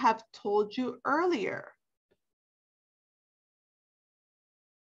should have told you earlier.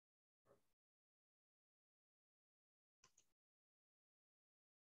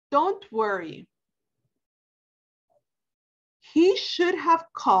 Don't worry. He should have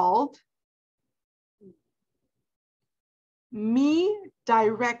called me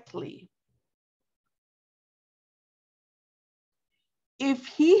directly. If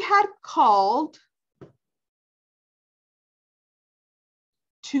he had called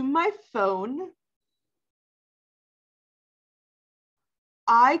to my phone,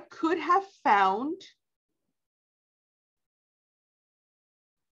 I could have found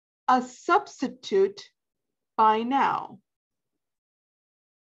a substitute by now.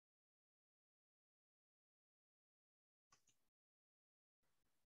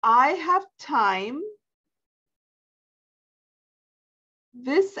 I have time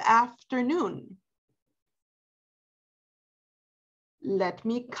this afternoon. Let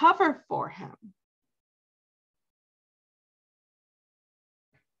me cover for him.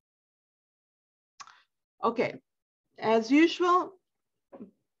 Okay, as usual,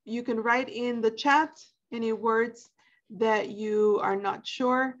 you can write in the chat any words that you are not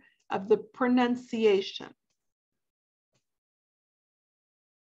sure of the pronunciation.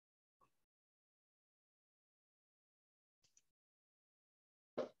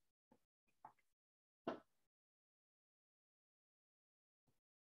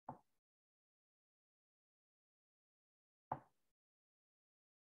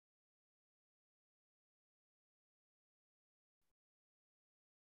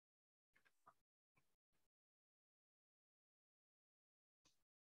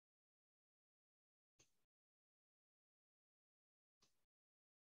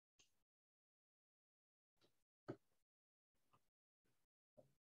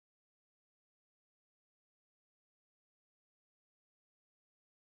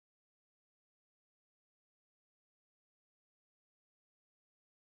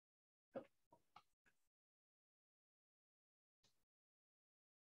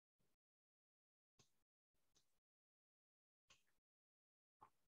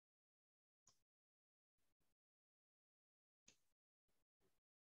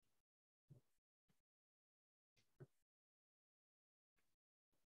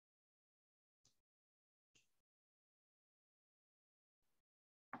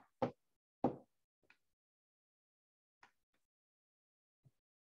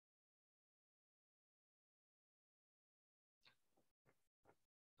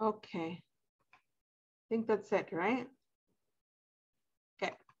 Okay, I think that's it, right?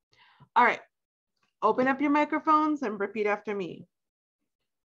 Okay, all right. Open up your microphones and repeat after me.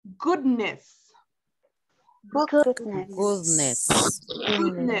 Goodness. Goodness.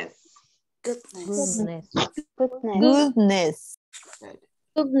 Goodness. Goodness. Goodness. Good.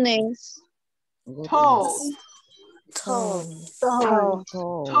 Goodness.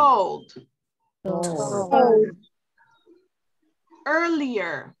 Told.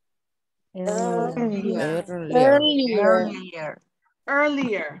 Earlier.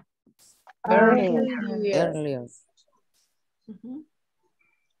 Mhm.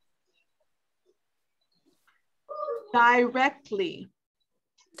 Directly.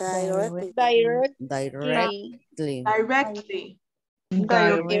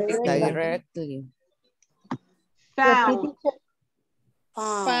 Found.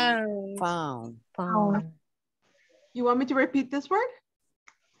 You want me to repeat this word?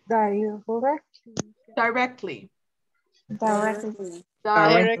 Directly.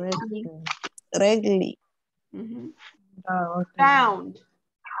 Mm-hmm. Found.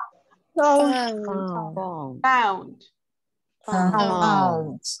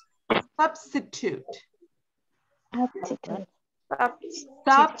 Substitute.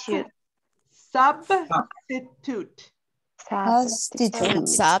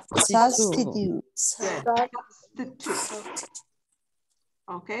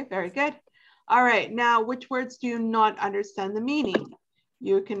 Okay, very good. All right, now which words do you not understand the meaning?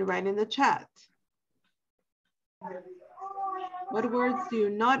 You can write in the chat. What words do you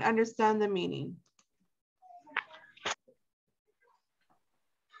not understand the meaning?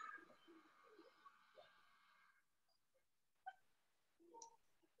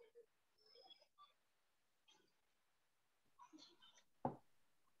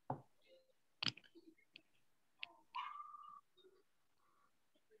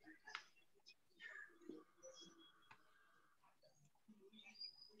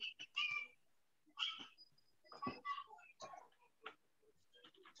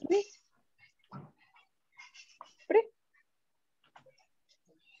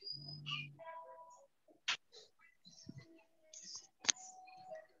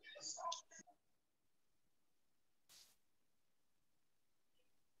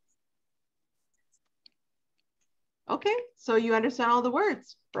 Okay, so you understand all the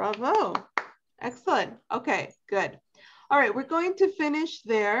words. Bravo. Excellent. Okay, good. All right, we're going to finish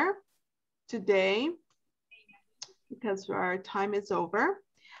there today because our time is over.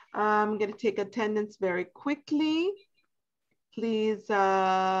 I'm going to take attendance very quickly. Please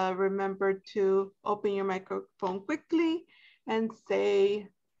remember to open your microphone quickly and say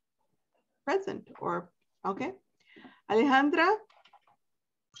present or okay. Alejandra?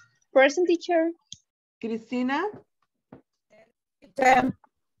 Present, teacher. Cristina?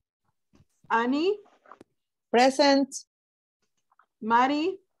 Annie? Present.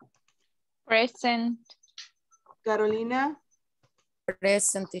 Mari? Present. Carolina?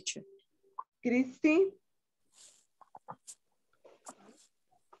 Present, teacher. Cristi?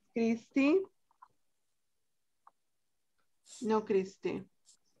 Cristi? No, Cristi.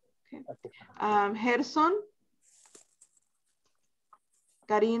 Okay. Gerson?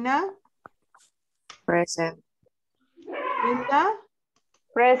 Karina? Present. Linda?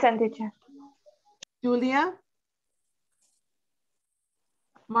 Present, teacher. Julia?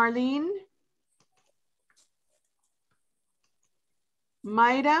 Marlene?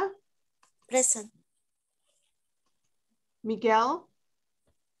 Mayra? Present. Miguel?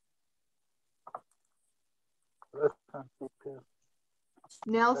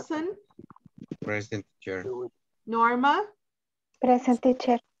 Nelson? Present, teacher. Norma? Present,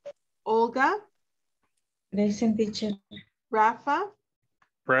 teacher. Olga? Present, teacher. Rafa?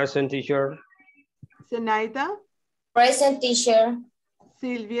 Present, teacher. Zenaida? Present, teacher.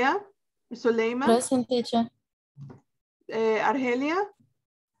 Silvia? Zuleima? Present, teacher. Argelia?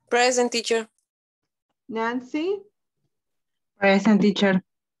 Present, teacher. Nancy? Present, teacher.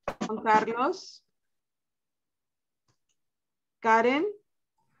 Juan Carlos? Karen?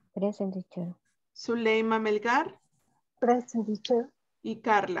 Present, teacher. Zuleima Melgar? Present, teacher. Y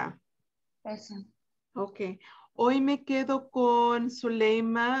Carla. Present. Ok. Hoy me quedo con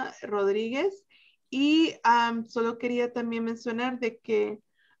Zuleima Rodríguez y solo quería también mencionar de que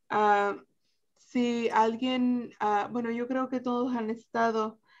si alguien, bueno, yo creo que todos han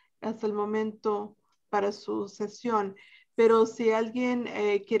estado hasta el momento para su sesión, pero si alguien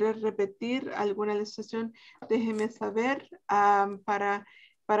quiere repetir alguna de la sesión, déjeme saber para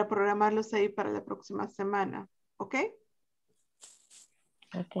programarlos ahí para la próxima semana. ¿Ok?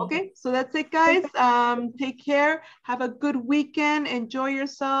 Okay, so that's it, guys. Take care. Have a good weekend. Enjoy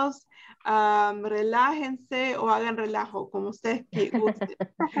yourselves. Relájense o hagan relajo, como ustedes gusten.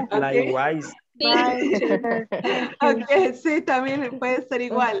 Okay. Likewise. Bye. Okay, sí, también puede ser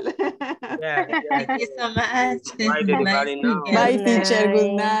igual. Yeah, Thank you so much. Right, everybody know. Bye, teacher.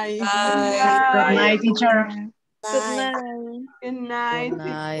 Good night. Good night, teacher. Good night. Good night. Good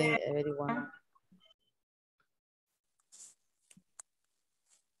night, everyone.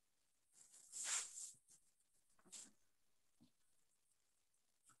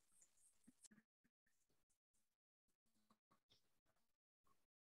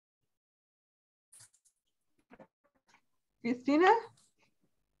 Cristina?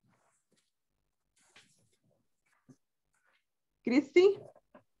 Cristi?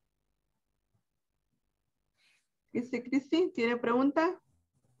 Cristi, ¿tiene pregunta?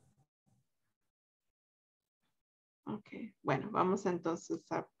 Ok, bueno, vamos entonces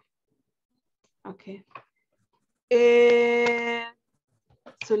a... Ok.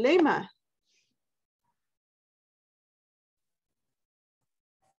 Zuleima.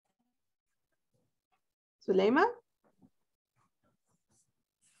 Zuleima?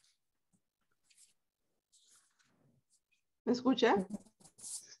 ¿Me escucha?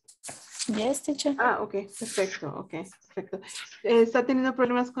 Yes, teacher. Ah, ok, perfecto, ok, perfecto. ¿Está teniendo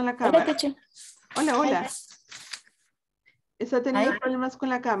problemas con la cámara? Hola, teacher. Hola, hola. Hi. ¿Está teniendo Hi. problemas con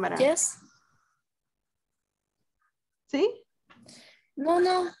la cámara? Yes. ¿Sí?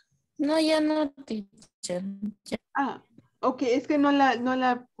 No, ya no, teacher. Ya. Ah, ok, es que no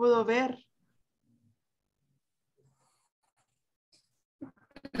la puedo ver.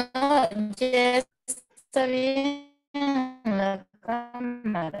 No, ya está bien la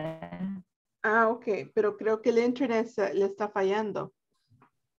cámara. Ah, ok, pero creo que el internet le está fallando.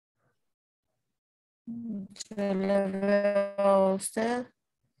 Se le veo a usted.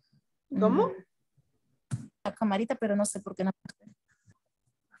 ¿Cómo? La camarita, pero no sé por qué no.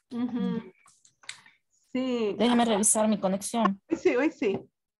 Sí. Déjeme revisar mi conexión. Sí, hoy sí.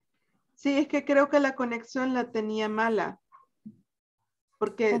 Sí, es que creo que la conexión la tenía mala.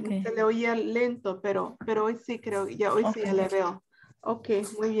 Porque se le oía lento, pero hoy sí creo, ya hoy sí ya le veo. Ok,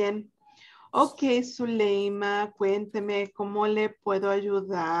 muy bien. Ok, Zuleima, cuénteme cómo le puedo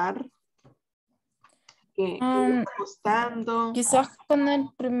ayudar. ¿Qué le está costando? Quizás con el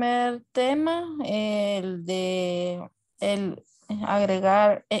primer tema, el de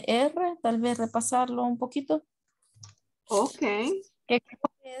agregar ER, tal vez repasarlo un poquito. Ok. Que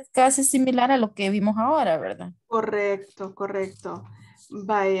creo que es casi similar a lo que vimos ahora, ¿verdad? Correcto, correcto.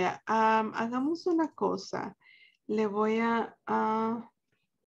 Vaya, hagamos una cosa. Le voy a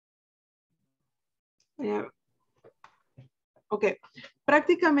ok,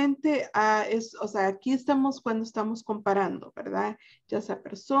 prácticamente o sea, aquí estamos cuando estamos comparando, ¿verdad? Ya sea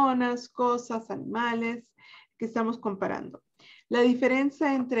personas, cosas, animales, que estamos comparando. La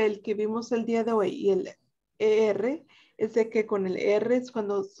diferencia entre el que vimos el día de hoy y el ER es de que con el R es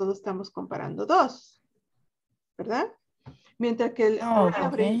cuando solo estamos comparando dos, ¿verdad? Mientras que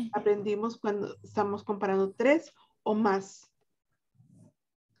aprendimos cuando estamos comparando tres o más.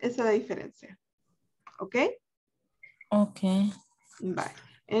 Esa es la diferencia. ¿Ok? Ok. Vale.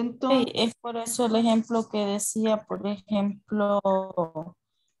 Entonces. Sí, es por eso el ejemplo que decía, por ejemplo,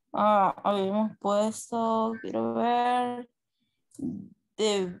 habíamos puesto, quiero ver,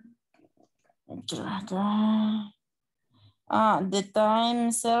 the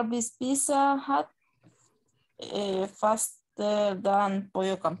time service Pizza Hut faster than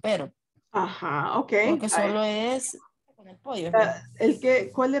pollo campero. Ajá, ok. Porque solo es con el pollo.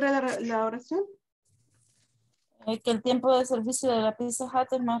 ¿Cuál era la oración? Que el tiempo de servicio de la Pizza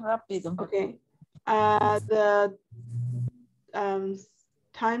Hut es más rápido. Ok. The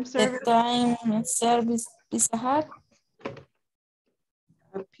time service. The time service Pizza Hut.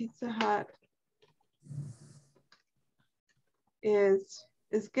 Pizza Hut ¿es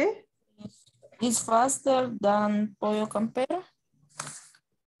qué? Is faster than pollo campero.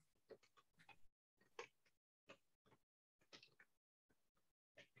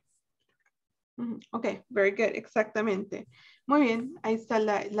 Ok, very good, exactamente. Muy bien, ahí está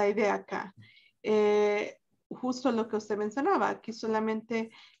la idea acá. Justo lo que usted mencionaba, aquí solamente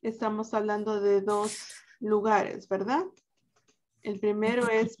estamos hablando de dos lugares, ¿verdad? El primero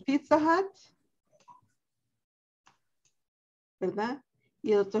es Pizza Hut, ¿verdad?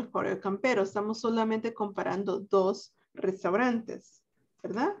 Y el otro es Correo Campero. Estamos solamente comparando dos restaurantes,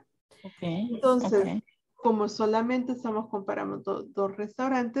 ¿verdad? Okay. Entonces, como solamente estamos comparando dos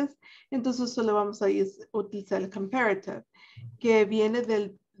restaurantes, entonces solo vamos a utilizar el comparative, que viene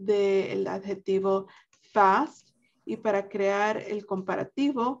del adjetivo fast, y para crear el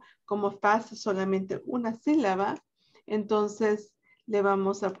comparativo, como fast es solamente una sílaba, entonces le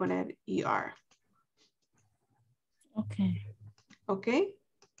vamos a poner ER. Ok. ¿Ok?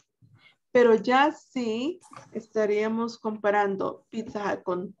 Pero ya sí estaríamos comparando Pizza Hut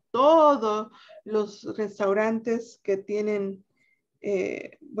con todos los restaurantes que tienen,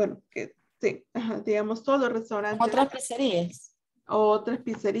 bueno, que sí, digamos todos los restaurantes. Otras pizzerías. O otras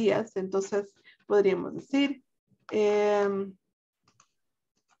pizzerías. Entonces podríamos decir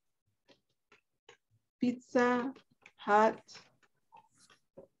Pizza Hut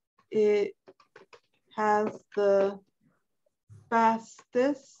has the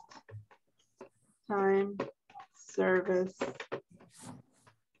fastest time service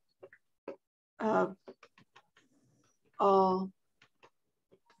of all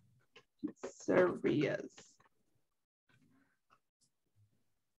pizzerias.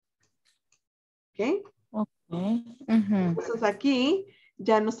 ¿Ok? Entonces aquí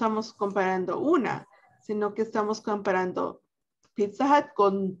ya no estamos comparando una, sino que estamos comparando Pizza Hut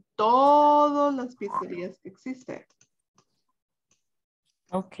con todas las pizzerías que existen.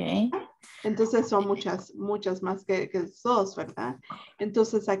 Ok. Entonces son muchas más que dos, ¿verdad?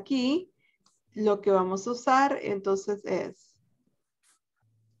 Entonces aquí lo que vamos a usar entonces es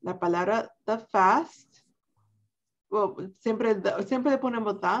la palabra the fast. Well, siempre le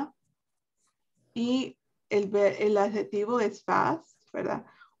ponemos the. Y el adjetivo es fast, ¿verdad?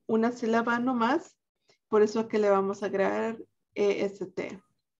 Una sílaba nomás. Por eso es que le vamos a agregar EST.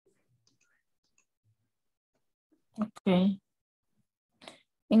 Ok.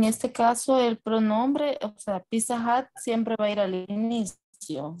 En este caso, el pronombre, o sea, Pizza Hut siempre va a ir al inicio.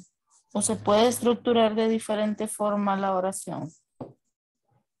 ¿O se puede estructurar de diferente forma la oración?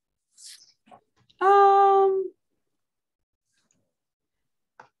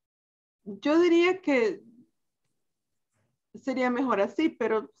 Yo diría que sería mejor así,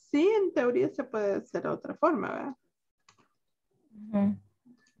 pero sí, en teoría se puede hacer de otra forma, ¿verdad?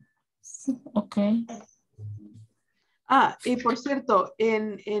 Ok. Y por cierto,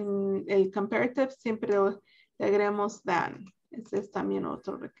 en el comparative siempre le agregamos than. Ese es también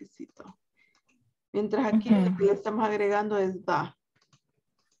otro requisito. Mientras aquí lo que le estamos agregando es the.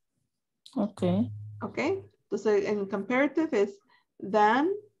 Ok. Ok. Entonces en comparative es than,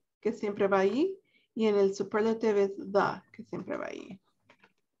 que siempre va ahí, y en el superlative es the, que siempre va ahí.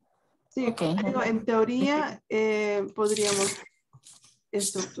 Sí, okay. Digo, en teoría podríamos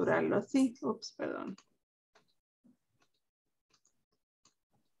estructurarlo así. Ups, perdón.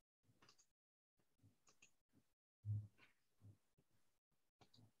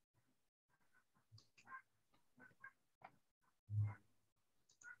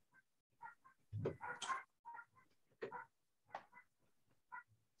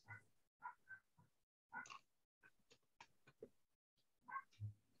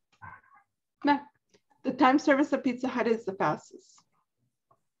 No. The time service at Pizza Hut is the fastest.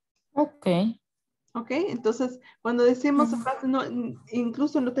 Ok. Ok, entonces cuando decimos fastest, no,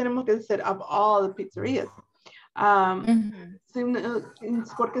 incluso no tenemos que decir of all the pizzerias.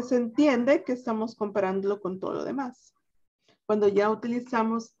 Porque se entiende que estamos comparándolo con todo lo demás. Cuando ya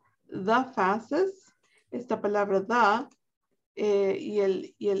utilizamos the fastest, esta palabra the y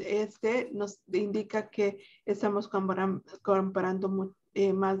el nos indica que estamos comparando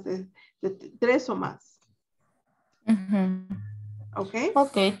más de 3 o más. ¿Ok?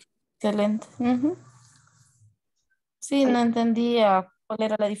 Ok, excelente. Sí, no entendía cuál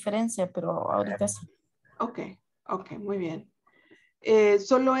era la diferencia, pero ahorita sí. Ok, muy bien.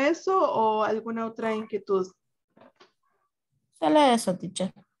 ¿Solo eso o alguna otra inquietud? Solo eso,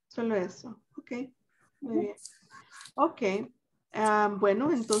 teacher. Solo eso. Ok, muy bien. Ok.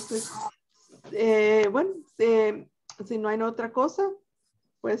 Bueno, entonces, si no hay otra cosa,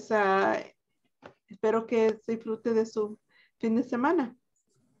 pues espero que se disfrute de su fin de semana.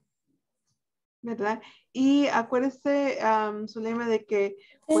 ¿Verdad? Y acuérdese, Zulema, de que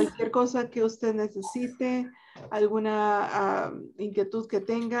cualquier cosa que usted necesite, alguna inquietud que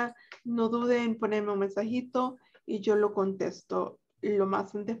tenga, no dude en ponerme un mensajito y yo lo contesto lo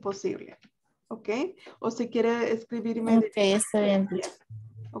más antes posible. ¿Ok? O si quiere escribirme. Ok, está bien.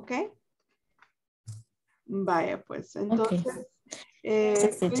 ¿Ok? Vaya, pues, entonces,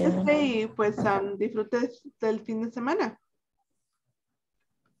 cuídese y pues disfrute del fin de semana.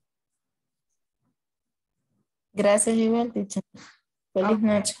 Gracias, igual, teacher. Feliz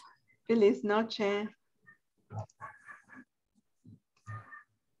noche. Feliz noche.